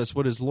process,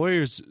 what his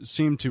lawyers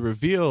seem to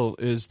reveal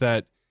is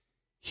that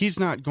he's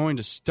not going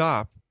to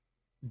stop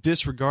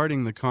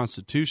disregarding the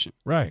Constitution.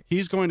 Right.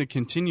 He's going to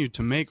continue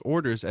to make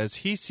orders as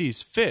he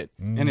sees fit,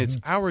 and it's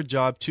our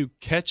job to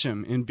catch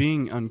him in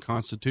being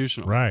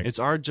unconstitutional. Right. It's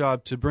our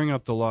job to bring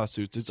up the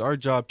lawsuits. It's our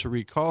job to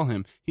recall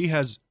him. He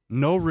has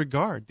no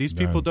regard. These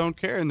people don't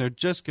care, and they're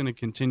just going to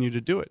continue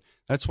to do it.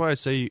 That's why I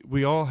say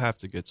we all have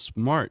to get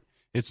smart.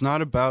 It's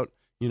not about,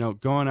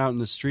 going out in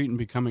the street and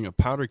becoming a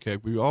powder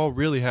keg. We all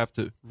really have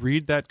to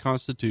read that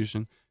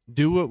Constitution,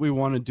 do what we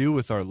want to do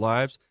with our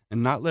lives,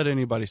 and not let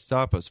anybody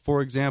stop us.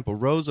 For example,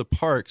 Rosa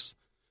Parks,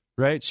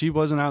 right? She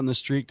wasn't out in the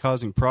street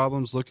causing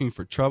problems, looking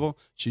for trouble.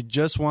 She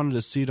just wanted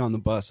a seat on the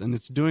bus, and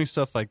it's doing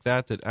stuff like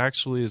that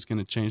actually is going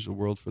to change the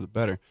world for the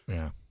better.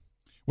 Yeah.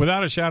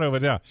 Without a shadow of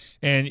a doubt.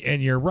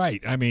 And you're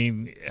right. I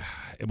mean,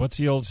 what's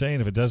the old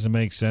saying? If it doesn't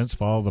make sense,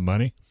 follow the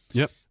money.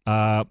 Yep.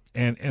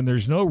 And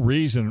there's no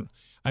reason.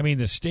 I mean,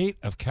 the state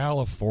of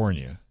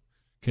California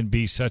can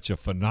be such a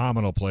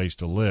phenomenal place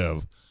to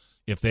live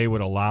if they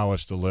would allow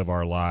us to live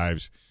our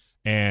lives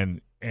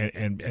and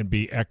and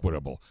be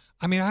equitable.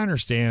 I mean, I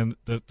understand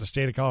the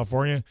state of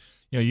California,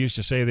 used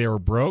to say they were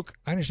broke.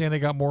 I understand they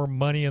got more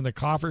money in the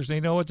coffers they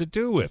know what to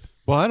do with.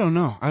 Well, I don't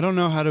know. I don't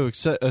know how to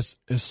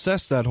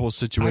assess that whole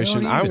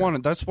situation.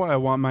 That's why I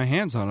want my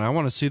hands on it. I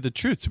want to see the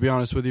truth, to be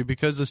honest with you,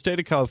 because the state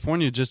of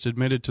California just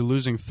admitted to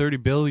losing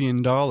 $30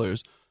 billion,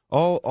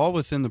 all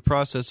within the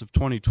process of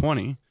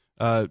 2020,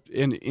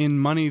 in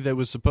money that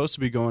was supposed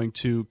to be going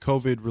to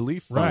COVID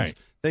relief funds. Right.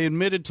 They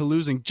admitted to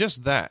losing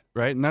just that,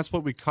 right? And that's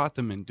what we caught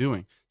them in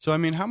doing. So, I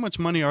mean, how much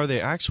money are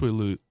they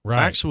actually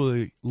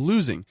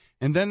losing?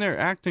 And then they're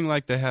acting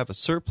like they have a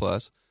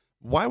surplus.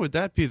 Why would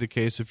that be the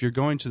case if you're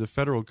going to the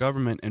federal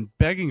government and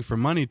begging for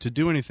money to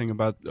do anything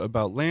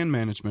about land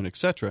management,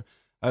 etc.?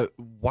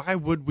 Why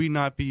would we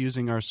not be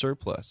using our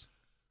surplus?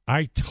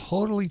 I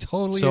totally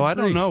So agree. I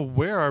don't know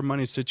where our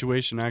money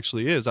situation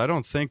actually is. I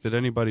don't think that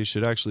anybody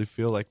should actually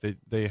feel like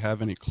they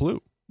have any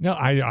clue. No,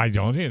 I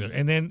don't either.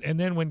 And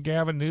then when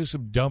Gavin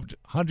Newsom dumped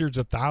hundreds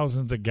of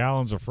thousands of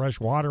gallons of fresh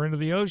water into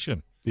the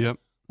ocean, Yep.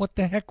 what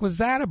the heck was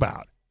that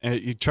about?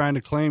 And you're trying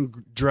to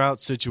claim drought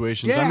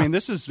situations. Yeah. I mean,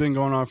 this has been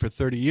going on for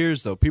 30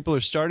 years, though. People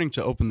are starting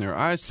to open their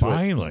eyes to it.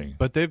 Finally.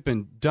 But they've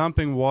been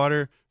dumping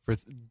water for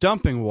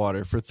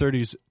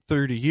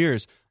 30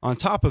 years. On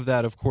top of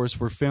that, of course,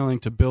 we're failing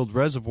to build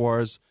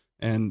reservoirs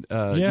and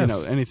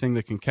Yes. anything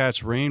that can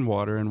catch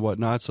rainwater and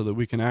whatnot, so that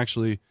we can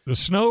actually The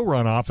snow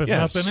runoff, if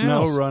nothing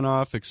snow else.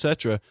 runoff,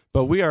 etc.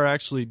 But we are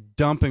actually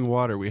dumping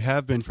water. We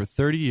have been for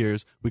 30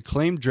 years. We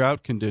claim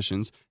drought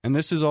conditions, and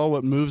this is all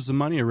what moves the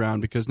money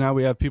around, because now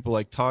we have people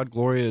like Todd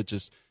Gloria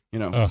just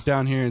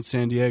down here in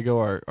San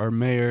Diego, our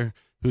mayor,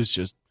 who's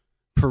just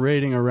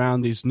parading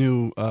around these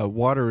new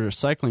water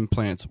recycling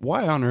plants.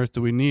 Why on earth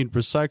do we need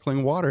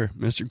recycling water,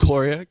 Mr.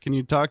 Gloria? Can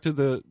you talk to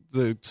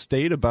the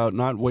state about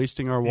not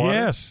wasting our water?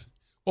 Yes.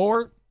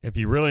 Or if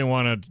you really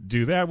want to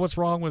do that, what's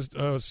wrong with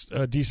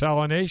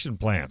desalination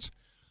plants?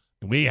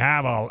 We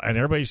have and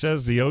everybody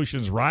says the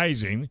ocean's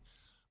rising.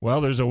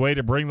 Well, there's a way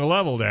to bring the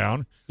level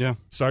down. Yeah.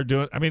 Start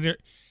doing. I mean,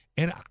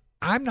 and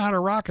I'm not a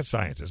rocket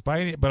scientist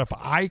but if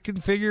I can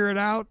figure it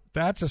out,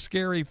 that's a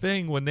scary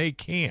thing when they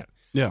can't.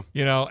 Yeah.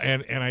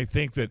 And I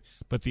think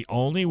but the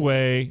only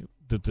way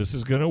that this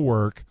is going to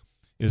work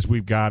is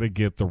we've got to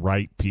get the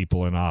right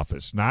people in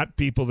office, not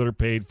people that are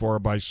paid for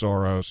by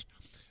Soros,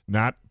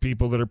 not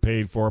people that are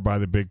paid for by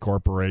the big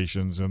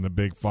corporations and the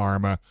big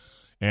pharma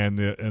and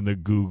the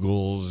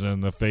Googles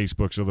and the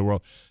Facebooks of the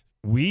world.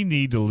 We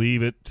need to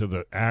leave it to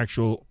the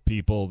actual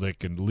people that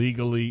can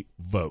legally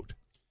vote.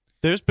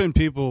 There's been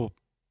people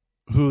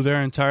who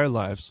their entire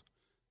lives,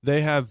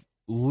 they have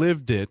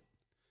lived it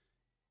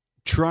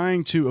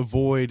trying to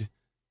avoid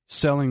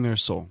selling their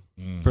soul,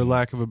 for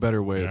lack of a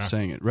better way of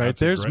saying it, right?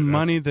 There's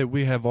money that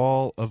we have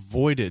all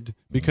avoided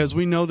because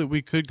we know that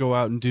we could go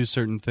out and do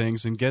certain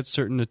things and get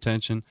certain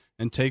attention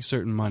and take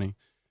certain money.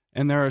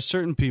 And there are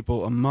certain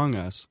people among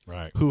us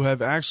who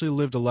have actually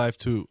lived a life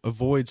to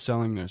avoid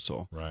selling their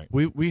soul. Right.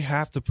 We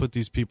have to put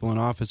these people in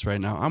office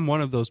right now. I'm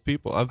one of those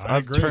people.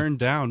 I've turned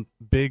down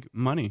big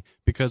money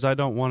because I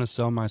don't want to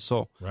sell my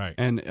soul. Right.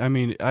 And I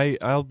mean,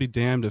 I'll be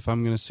damned if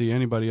I'm going to see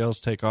anybody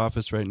else take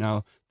office right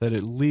now that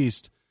at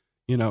least,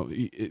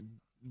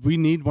 we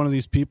need one of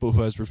these people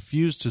who has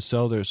refused to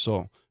sell their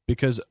soul,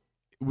 because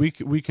we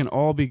can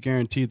all be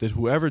guaranteed that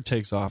whoever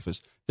takes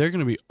office, they're going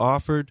to be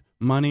offered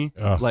money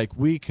like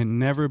we can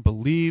never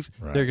believe.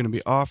 Right. They're going to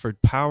be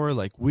offered power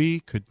like we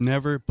could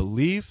never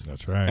believe.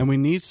 That's right. And we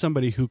need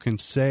somebody who can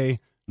say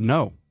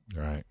no.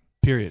 Right.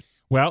 Period.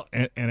 Well,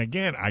 and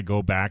again, I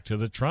go back to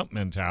the Trump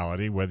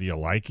mentality. Whether you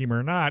like him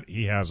or not,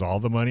 he has all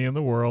the money in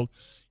the world.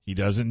 He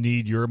doesn't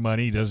need your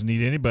money. He doesn't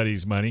need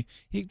anybody's money.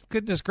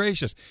 Goodness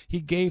gracious, he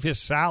gave his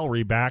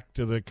salary back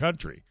to the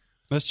country.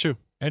 That's true.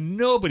 And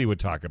nobody would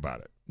talk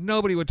about it.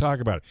 Nobody would talk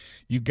about it.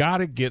 You got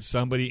to get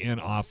somebody in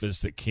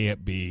office that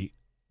can't be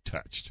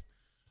touched.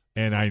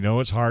 And I know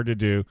it's hard to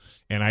do,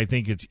 and I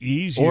think it's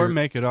easier. Or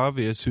make it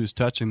obvious who's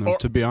touching them,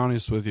 to be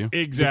honest with you.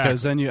 Exactly.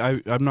 Because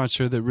then I'm not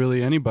sure that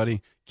really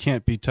anybody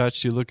can't be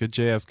touched. You look at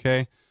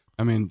JFK.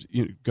 I mean,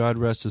 God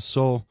rest his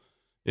soul.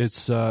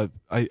 It's I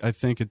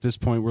think at this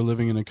point we're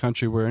living in a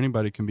country where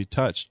anybody can be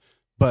touched.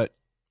 But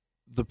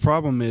the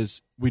problem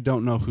is we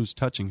don't know who's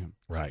touching him.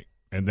 Right.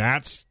 And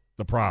that's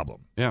the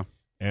problem. Yeah.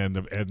 And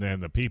then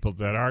the people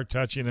that are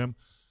touching him,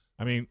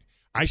 I mean,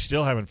 I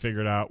still haven't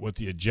figured out what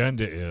the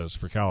agenda is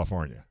for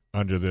California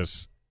under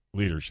this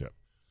leadership.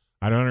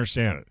 I don't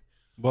understand it.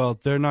 Well,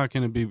 they're not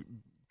going to be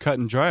cut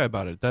and dry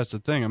about it. That's the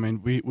thing. I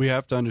mean, we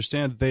have to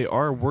understand they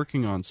are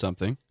working on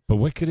something. But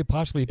what could it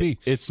possibly be?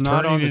 It's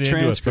not turning on the it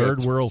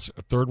transcript. into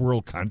a third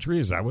world country?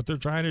 Is that what they're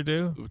trying to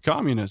do?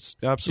 Communists,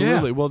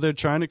 absolutely. Yeah. Well, they're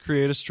trying to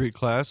create a street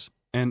class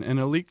and an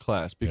elite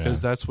class because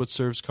that's what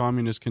serves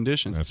communist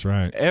conditions. That's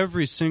right.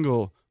 Every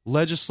single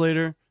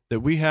legislator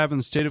that we have in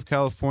the state of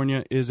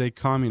California is a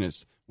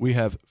communist. We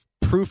have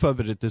proof of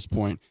it at this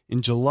point.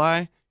 In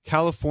July,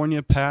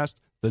 California passed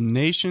the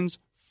nation's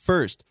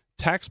first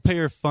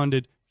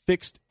taxpayer-funded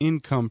fixed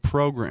income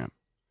program.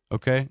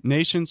 Okay?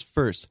 Nation's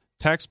first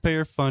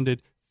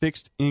taxpayer-funded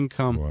fixed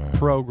income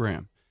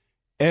program.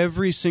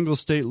 Every single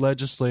state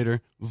legislator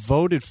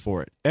voted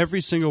for it. Every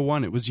single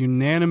one. It was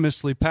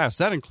unanimously passed.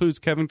 That includes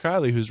Kevin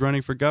Kiley, who's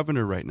running for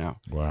governor right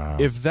now. Wow.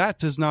 If that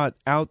does not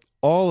out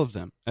all of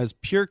them as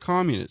pure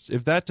communists,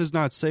 if that does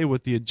not say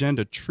what the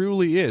agenda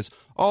truly is,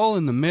 all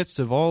in the midst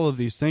of all of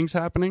these things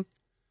happening,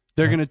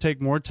 they're going to take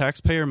more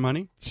taxpayer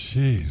money?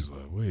 Jeez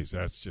Louise,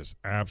 that's just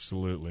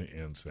absolutely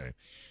insane.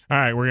 All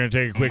right, we're going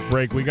to take a quick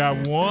break. We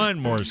got one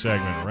more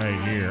segment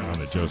right here on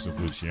the Joseph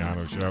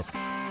Luciano Show.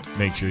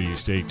 Make sure you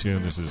stay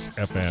tuned. This is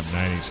FM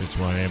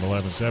 96.1 AM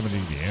 1170,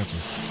 The Answer.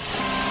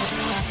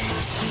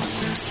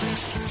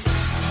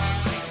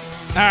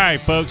 All right,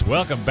 folks,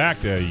 welcome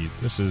back to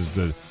this is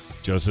the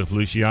Joseph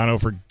Luciano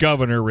for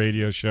Governor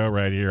radio show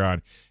right here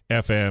on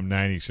FM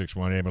 96.1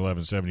 AM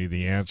 1170,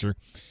 The Answer.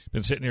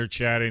 Been sitting here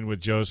chatting with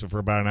Joseph for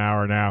about an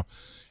hour now,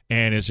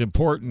 and it's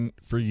important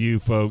for you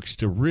folks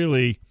to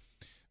really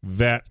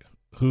vet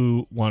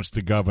who wants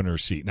the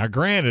governor's seat. Now,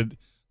 granted,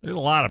 there's a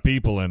lot of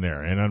people in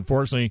there, and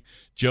unfortunately,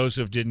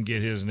 Joseph didn't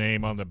get his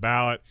name on the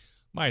ballot.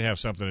 Might have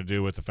something to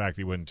do with the fact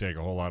he wouldn't take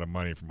a whole lot of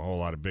money from a whole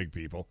lot of big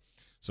people,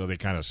 so they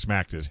kind of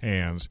smacked his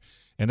hands,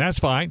 and that's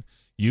fine.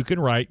 You can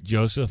write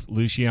Joseph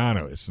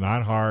Luciano. It's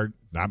not hard,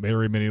 not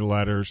very many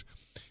letters,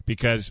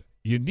 because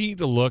you need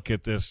to look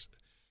at this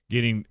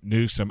getting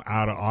Newsom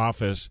out of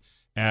office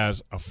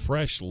as a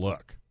fresh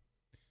look.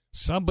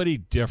 Somebody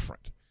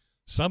different.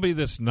 Somebody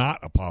that's not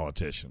a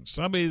politician.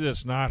 Somebody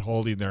that's not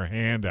holding their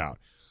hand out.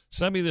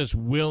 Somebody that's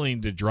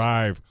willing to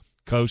drive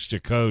coast to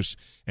coast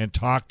and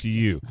talk to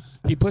you.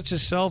 He puts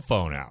his cell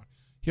phone out.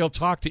 He'll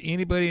talk to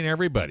anybody and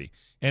everybody.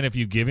 And if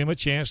you give him a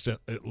chance to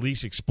at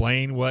least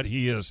explain what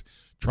he is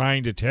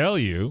trying to tell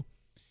you,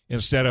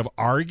 instead of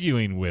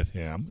arguing with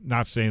him,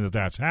 not saying that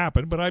that's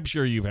happened, but I'm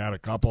sure you've had a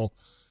couple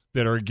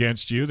that are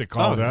against you that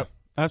called up.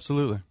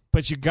 Absolutely.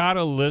 But you got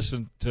to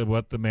listen to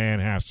what the man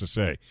has to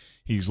say.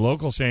 He's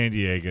local San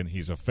Diegan.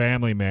 He's a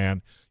family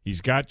man.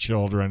 He's got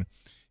children.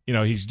 You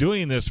know, he's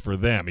doing this for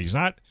them. He's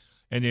not,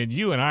 and then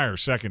you and I are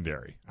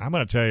secondary. I'm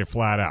going to tell you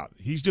flat out.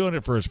 He's doing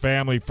it for his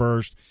family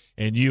first,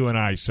 and you and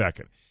I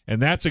second.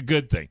 And that's a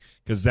good thing,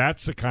 because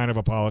that's the kind of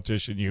a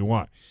politician you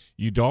want.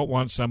 You don't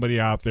want somebody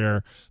out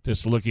there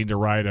that's looking to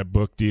write a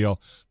book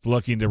deal,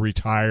 looking to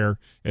retire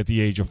at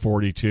the age of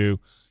 42.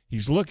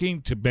 He's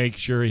looking to make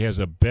sure he has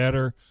a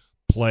better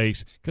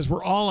place, because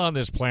we're all on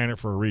this planet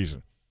for a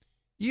reason.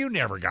 You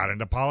never got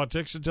into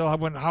politics until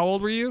how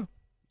old were you?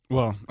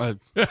 Well,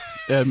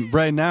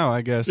 right now,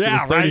 I guess.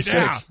 Yeah, 36.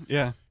 right now.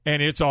 Yeah.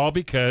 And it's all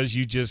because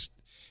you just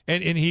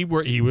and he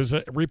was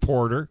a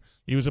reporter.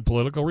 He was a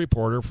political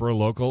reporter for a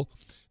local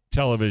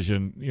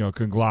television,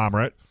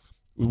 conglomerate.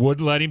 We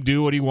wouldn't let him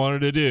do what he wanted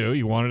to do.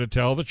 He wanted to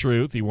tell the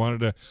truth. He wanted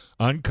to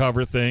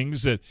uncover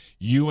things that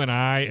you and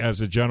I, as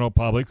the general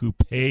public who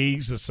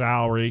pays the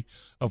salary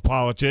of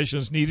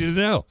politicians, needed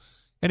to know.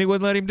 And he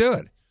wouldn't let him do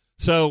it.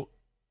 So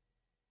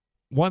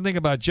one thing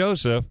about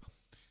Joseph,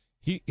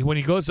 when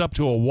he goes up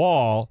to a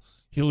wall,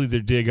 he'll either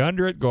dig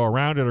under it, go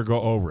around it, or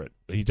go over it.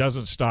 He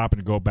doesn't stop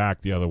and go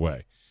back the other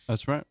way.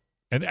 That's right.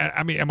 And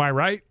I mean, am I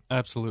right?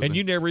 Absolutely. And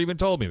you never even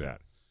told me that.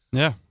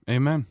 Yeah,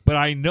 amen. But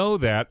I know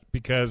that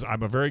because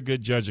I'm a very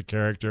good judge of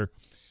character.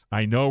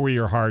 I know where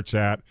your heart's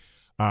at.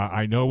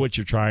 I know what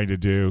you're trying to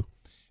do,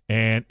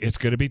 and it's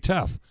going to be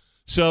tough.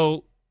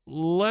 So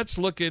let's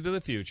look into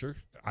the future.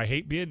 I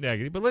hate being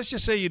negative, but let's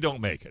just say you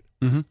don't make it.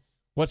 Mm-hmm.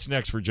 What's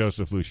next for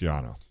Joseph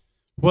Luciano?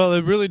 Well,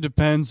 it really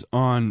depends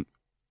on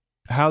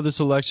how this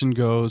election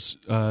goes.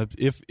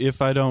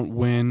 If I don't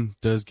win,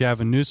 does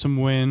Gavin Newsom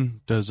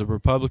win? Does a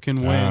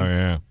Republican win? Oh,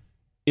 yeah.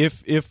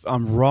 If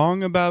I'm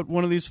wrong about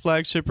one of these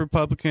flagship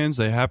Republicans,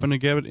 they happen to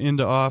get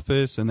into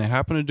office and they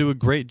happen to do a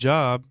great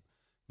job,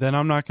 then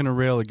I'm not going to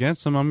rail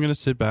against them. I'm going to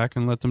sit back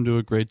and let them do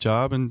a great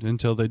job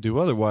until they do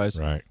otherwise.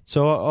 Right.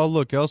 So I'll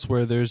look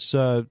elsewhere. There's,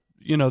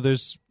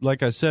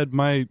 like I said,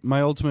 my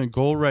ultimate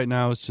goal right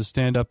now is to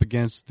stand up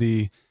against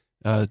the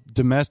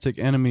domestic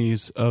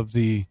enemies of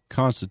the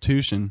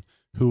Constitution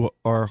who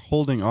are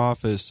holding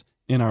office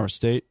in our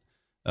state.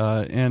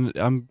 And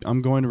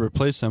I'm going to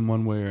replace them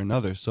one way or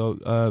another.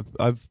 So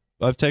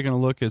I've taken a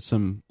look at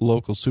some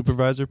local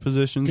supervisor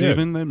positions. Good.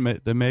 Even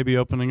that may be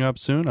opening up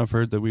soon. I've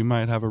heard that we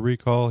might have a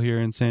recall here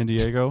in San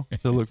Diego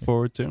to look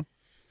forward to.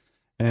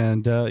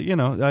 And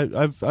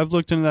I've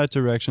looked into that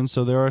direction.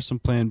 So there are some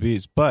plan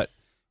Bs. But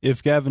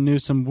if Gavin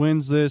Newsom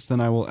wins this, then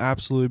I will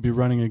absolutely be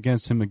running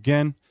against him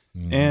again.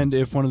 Mm-hmm. And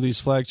if one of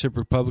these flagship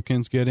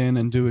Republicans get in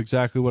and do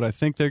exactly what I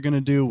think they're going to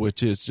do,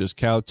 which is just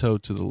kowtail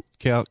to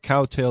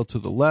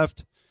the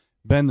left,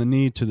 bend the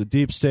knee to the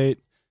deep state,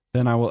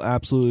 then I will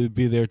absolutely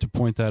be there to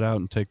point that out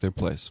and take their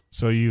place.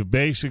 So you've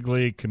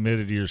basically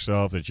committed to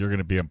yourself that you're going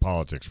to be in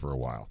politics for a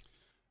while.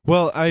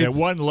 Well, at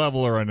one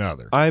level or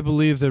another. I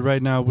believe that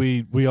right now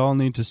we all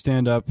need to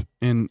stand up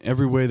in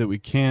every way that we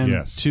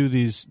can to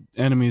these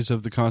enemies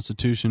of the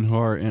Constitution who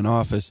are in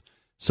office.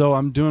 So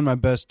I'm doing my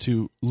best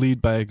to lead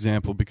by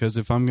example, because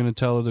if I'm going to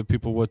tell other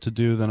people what to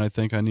do, then I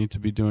think I need to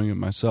be doing it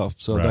myself.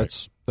 So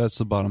right. that's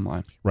the bottom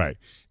line. Right.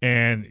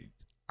 And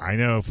I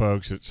know,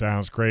 folks, it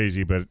sounds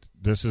crazy, but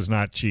this is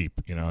not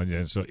cheap,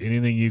 and so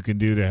anything you can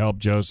do to help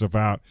Joseph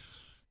out,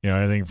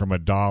 anything from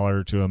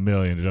 $1 to $1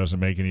 million. It doesn't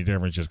make any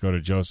difference. Just go to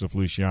Joseph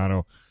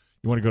Luciano.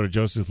 You want to go to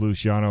Joseph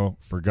Luciano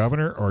for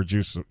governor or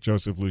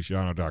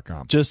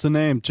josephluciano.com? Just the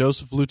name,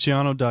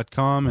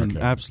 josephluciano.com, and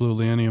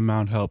absolutely any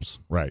amount helps.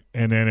 Right.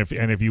 And then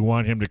if you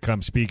want him to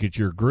come speak at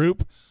your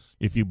group,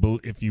 if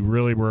you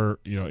really were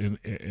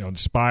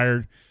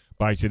inspired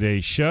by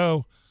today's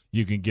show,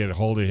 you can get a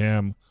hold of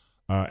him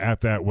at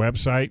that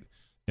website.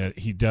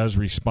 He does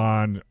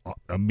respond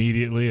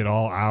immediately at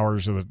all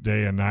hours of the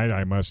day and night,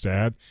 I must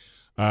add.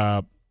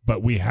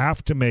 But we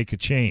have to make a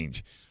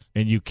change.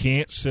 And you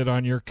can't sit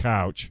on your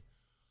couch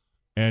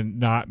and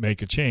not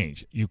make a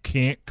change. You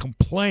can't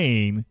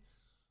complain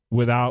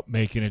without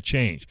making a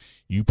change.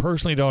 You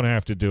personally don't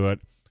have to do it,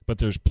 but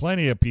there's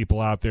plenty of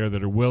people out there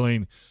that are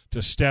willing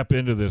to step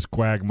into this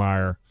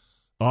quagmire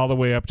all the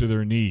way up to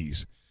their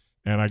knees.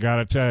 And I got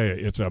to tell you,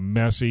 it's a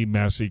messy,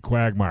 messy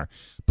quagmire.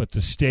 But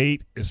the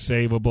state is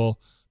savable.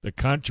 The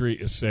country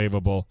is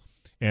savable.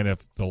 And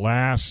if the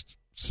last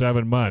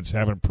 7 months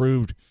haven't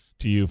proved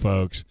to you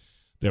folks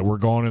that we're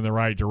going in the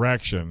right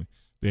direction,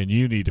 then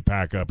you need to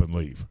pack up and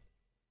leave.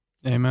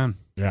 Amen.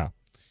 Yeah.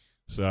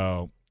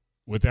 So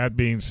with that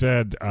being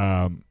said,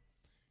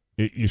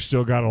 you've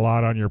still got a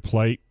lot on your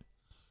plate.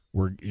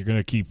 You're going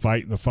to keep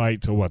fighting the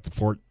fight till what?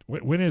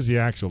 When is the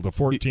actual? The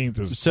 14th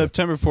is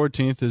September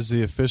 14th is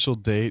the official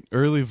date.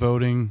 Early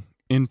voting,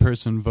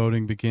 in-person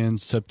voting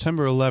begins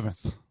September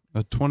 11th,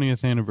 the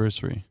 20th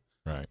anniversary.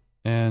 Right.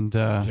 And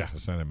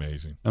isn't that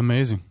amazing?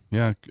 Amazing.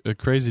 Yeah, a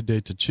crazy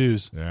date to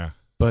choose. Yeah.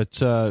 But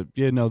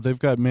they've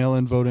got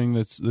mail-in voting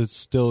that's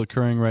still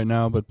occurring right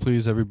now. But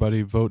please,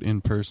 everybody, vote in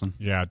person.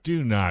 Yeah,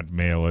 do not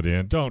mail it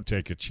in. Don't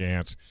take a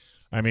chance.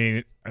 I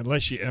mean,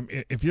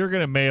 if you're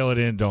going to mail it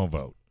in, don't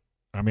vote.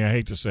 I mean, I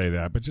hate to say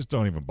that, but just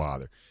don't even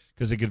bother,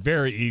 because it could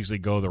very easily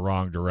go the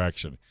wrong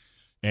direction.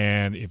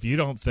 And if you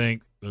don't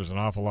think there's an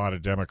awful lot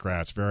of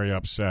Democrats very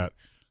upset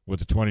with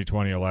the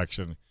 2020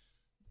 election,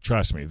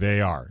 trust me,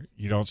 they are.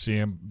 You don't see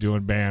them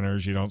doing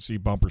banners. You don't see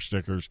bumper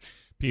stickers.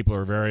 People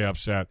are very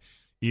upset,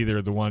 either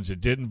the ones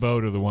that didn't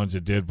vote or the ones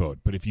that did vote.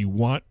 But if you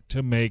want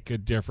to make a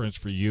difference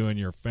for you and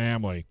your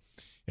family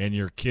and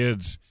your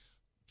kids'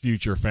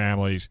 future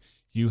families,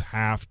 you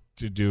have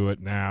to do it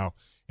now,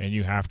 and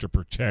you have to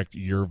protect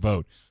your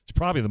vote. It's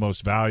probably the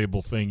most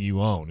valuable thing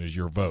you own is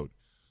your vote,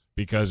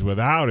 because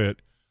without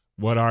it,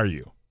 what are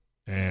you?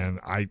 And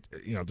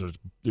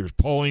there's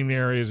polling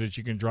areas that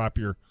you can drop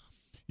your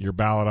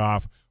ballot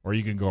off, or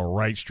you can go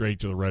right straight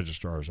to the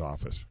registrar's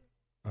office.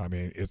 I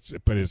mean,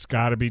 it's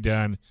got to be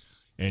done.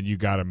 And you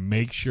got to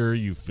make sure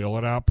you fill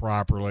it out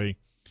properly.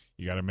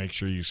 You got to make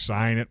sure you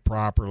sign it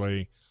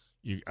properly.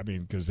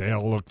 Because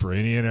they'll look for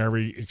any and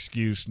every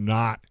excuse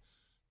not,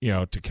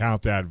 to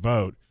count that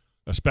vote,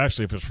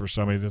 especially if it's for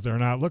somebody that they're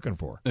not looking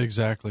for.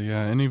 Exactly,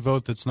 yeah. Any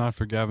vote that's not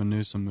for Gavin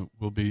Newsom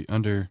will be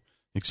under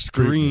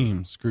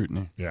extreme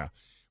scrutiny. Yeah,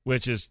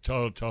 which is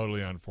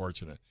totally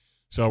unfortunate.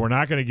 So we're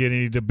not going to get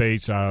any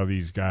debates out of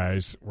these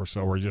guys,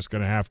 so we're just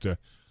going to have to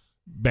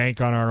bank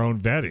on our own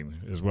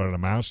vetting is what it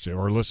amounts to,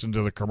 or listen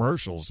to the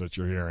commercials that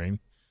you're hearing.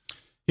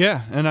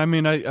 Yeah, and I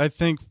mean, I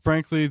think,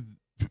 frankly,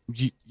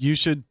 you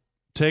should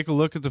take a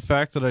look at the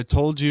fact that I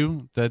told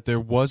you that there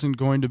wasn't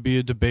going to be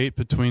a debate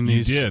between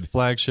these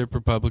flagship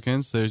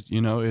Republicans.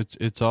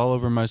 It's all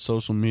over my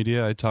social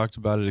media. I talked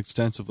about it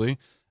extensively.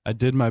 I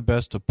did my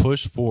best to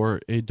push for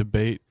a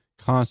debate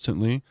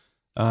constantly,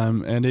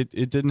 and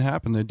it didn't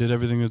happen. They did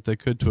everything that they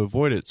could to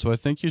avoid it. So I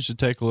think you should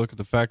take a look at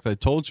the fact that I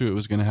told you it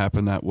was going to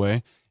happen that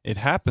way. It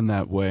happened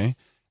that way,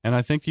 and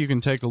I think you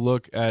can take a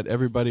look at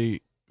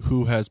everybody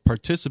who has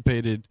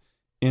participated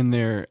in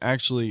there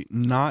actually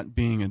not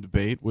being a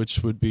debate,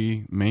 which would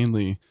be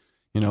mainly,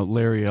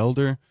 Larry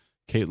Elder,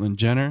 Caitlyn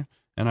Jenner.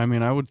 And I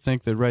mean, I would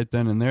think that right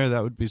then and there,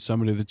 that would be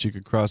somebody that you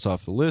could cross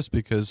off the list,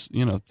 because,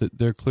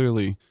 they're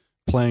clearly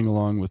playing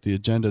along with the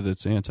agenda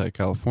that's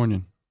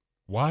anti-Californian.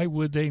 Why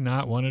would they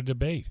not want to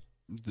debate?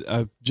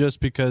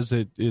 Just because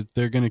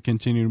they're going to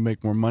continue to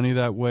make more money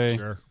that way.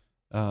 Sure.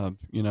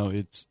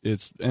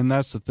 It's and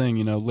that's the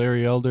thing,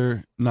 Larry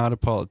Elder, not a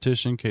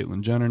politician, Caitlyn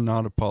Jenner,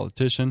 not a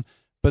politician,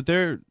 but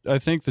they're, I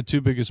think, the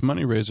two biggest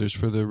money raisers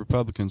for the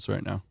Republicans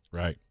right now.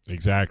 Right.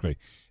 Exactly.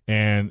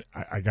 And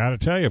I got to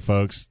tell you,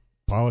 folks,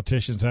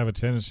 politicians have a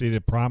tendency to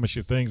promise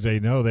you things they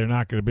know they're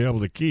not going to be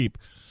able to keep.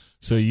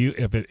 So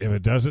if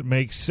it doesn't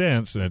make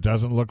sense and it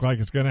doesn't look like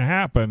it's going to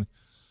happen,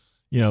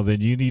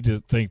 then you need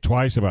to think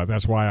twice about it.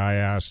 That's why I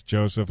asked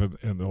Joseph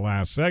in the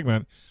last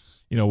segment,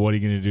 what are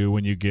you going to do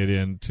when you get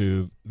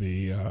into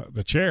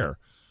the chair?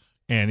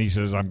 And he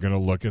says, I'm going to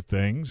look at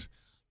things,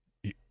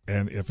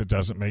 and if it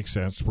doesn't make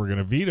sense, we're going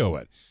to veto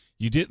it.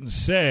 You didn't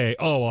say,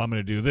 oh, well, I'm going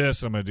to do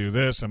this, I'm going to do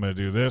this, I'm going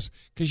to do this,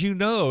 because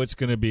it's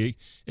going to be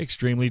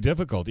extremely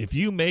difficult. If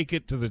you make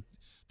it to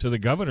the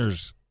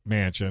governor's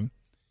mansion,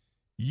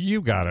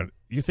 you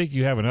think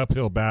you have an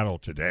uphill battle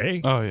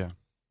today? Oh, yeah.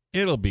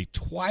 It'll be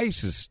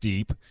twice as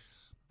steep,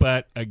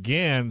 but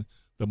again,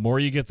 the more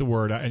you get the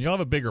word out, and you'll have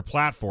a bigger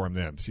platform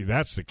then. See,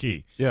 that's the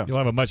key. Yeah. You'll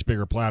have a much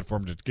bigger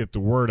platform to get the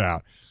word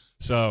out.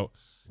 So,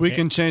 We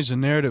can change the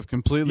narrative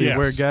completely. Yes.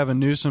 Where Gavin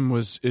Newsom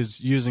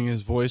is using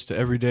his voice to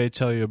every day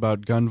tell you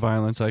about gun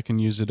violence, I can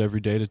use it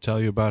every day to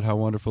tell you about how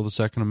wonderful the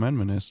Second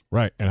Amendment is.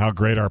 Right, and how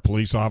great our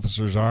police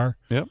officers are.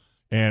 Yep.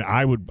 And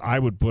I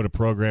would put a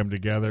program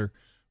together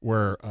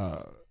where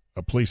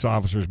police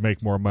officers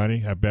make more money,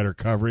 have better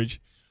coverage,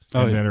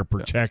 and then are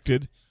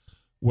protected.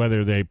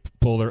 Whether they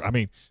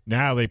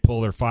now they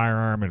pull their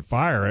firearm and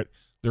fire it,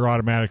 they're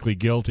automatically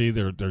guilty.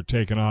 They're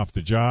taken off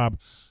the job.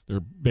 They're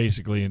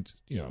basically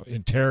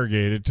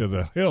interrogated to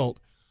the hilt,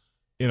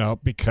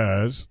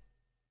 because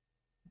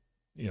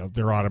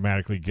they're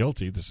automatically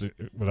guilty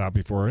without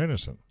before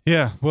innocent.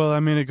 Yeah, well,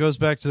 it goes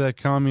back to that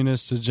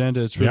communist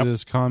agenda. It's really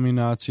this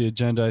commie-Nazi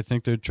agenda. I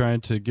think they're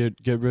trying to get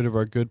rid of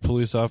our good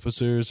police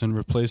officers and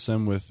replace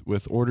them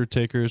with order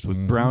takers,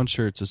 with brown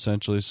shirts,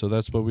 essentially. So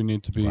that's what we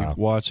need to be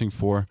watching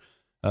for.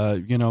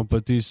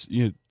 But these,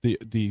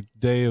 the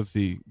day of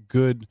the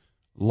good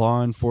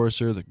law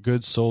enforcer, the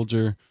good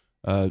soldier,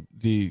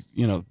 those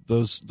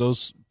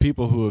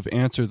people who have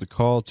answered the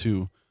call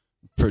to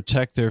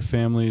protect their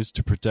families,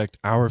 to protect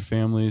our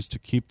families, to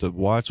keep the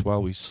watch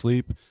while we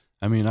sleep.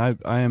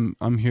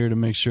 I'm here to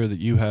make sure that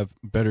you have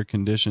better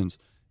conditions.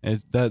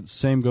 And that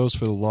same goes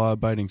for the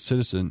law-abiding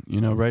citizen.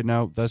 Right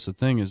now, that's the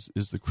thing is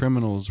the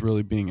criminal is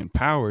really being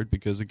empowered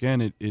because,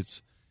 again,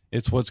 it's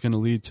what's going to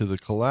lead to the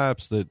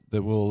collapse that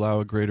will allow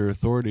a greater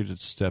authority to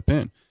step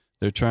in.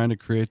 They're trying to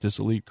create this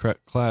elite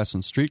class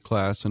and street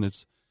class, and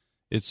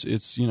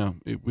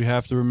we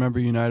have to remember,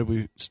 united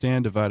we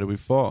stand, divided we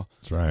fall.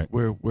 That's right.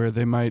 Where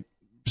they might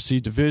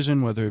see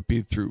division, whether it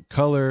be through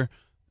color,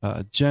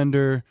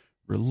 gender,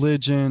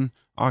 religion,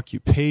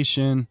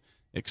 occupation,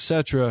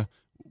 etc.,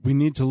 we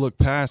need to look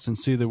past and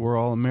see that we're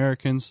all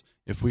Americans.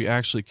 If we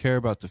actually care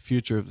about the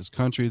future of this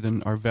country,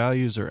 then our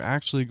values are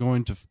actually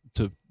going to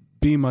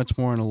be much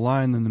more in a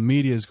line than the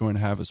media is going to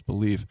have us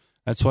believe.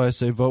 That's why I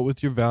say vote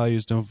with your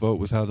values, don't vote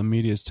with how the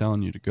media is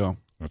telling you to go.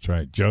 That's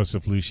right.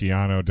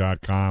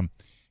 JosephLuciano.com.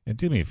 And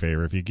do me a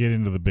favor, if you get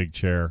into the big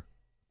chair,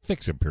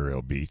 fix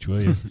Imperial Beach,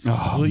 will you?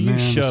 Will you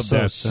shove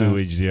that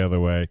sewage the other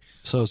way?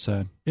 So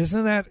sad.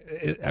 Isn't that,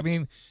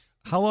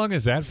 how long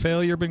has that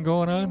failure been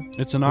going on?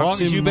 It's an oxymoron. As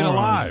long as you've been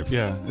alive.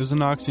 Yeah, it's an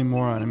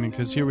oxymoron.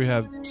 Because here we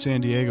have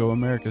San Diego,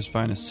 America's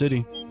finest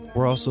city.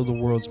 We're also the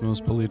world's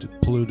most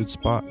polluted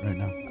spot right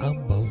now.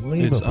 Unbelievable.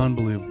 It's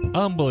unbelievable.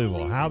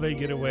 Unbelievable. How they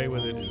get away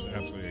with it is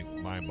absolutely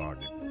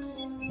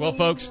mind-boggling. Well,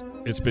 folks,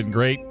 it's been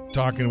great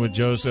talking with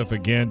Joseph.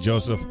 Again,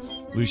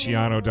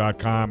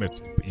 JosephLuciano.com.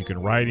 You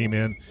can write him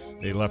in.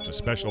 They left a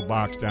special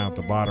box down at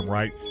the bottom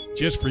right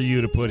just for you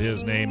to put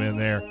his name in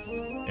there.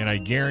 And I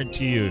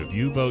guarantee you, if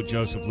you vote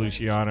Joseph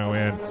Luciano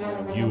in,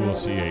 you will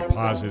see a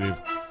positive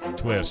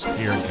twist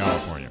here in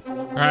California.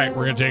 All right,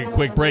 we're going to take a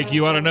quick break.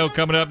 You ought to know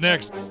coming up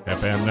next.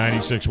 FM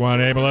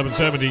 96.1 AM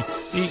 1170,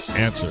 The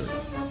Answer.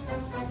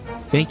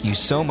 Thank you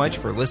so much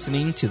for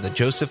listening to The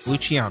Joseph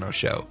Luciano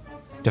Show.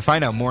 To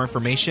find out more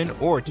information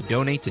or to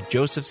donate to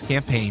Joseph's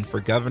campaign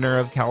for governor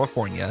of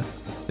California,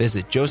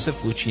 visit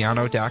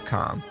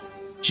josephluciano.com.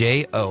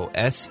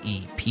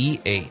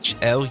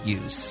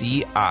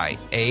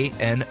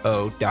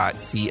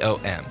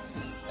 JosephLuciano.com.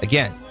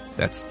 Again,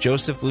 that's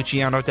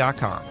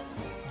josephluciano.com.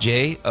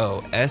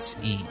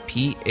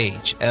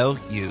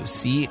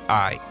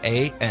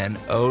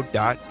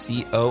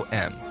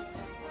 JosephLuciano.com.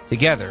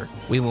 Together,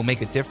 we will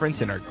make a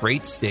difference in our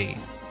great state.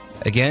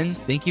 Again,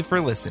 thank you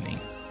for listening.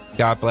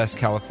 God bless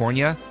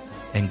California,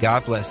 and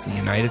God bless the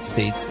United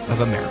States of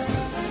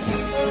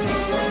America.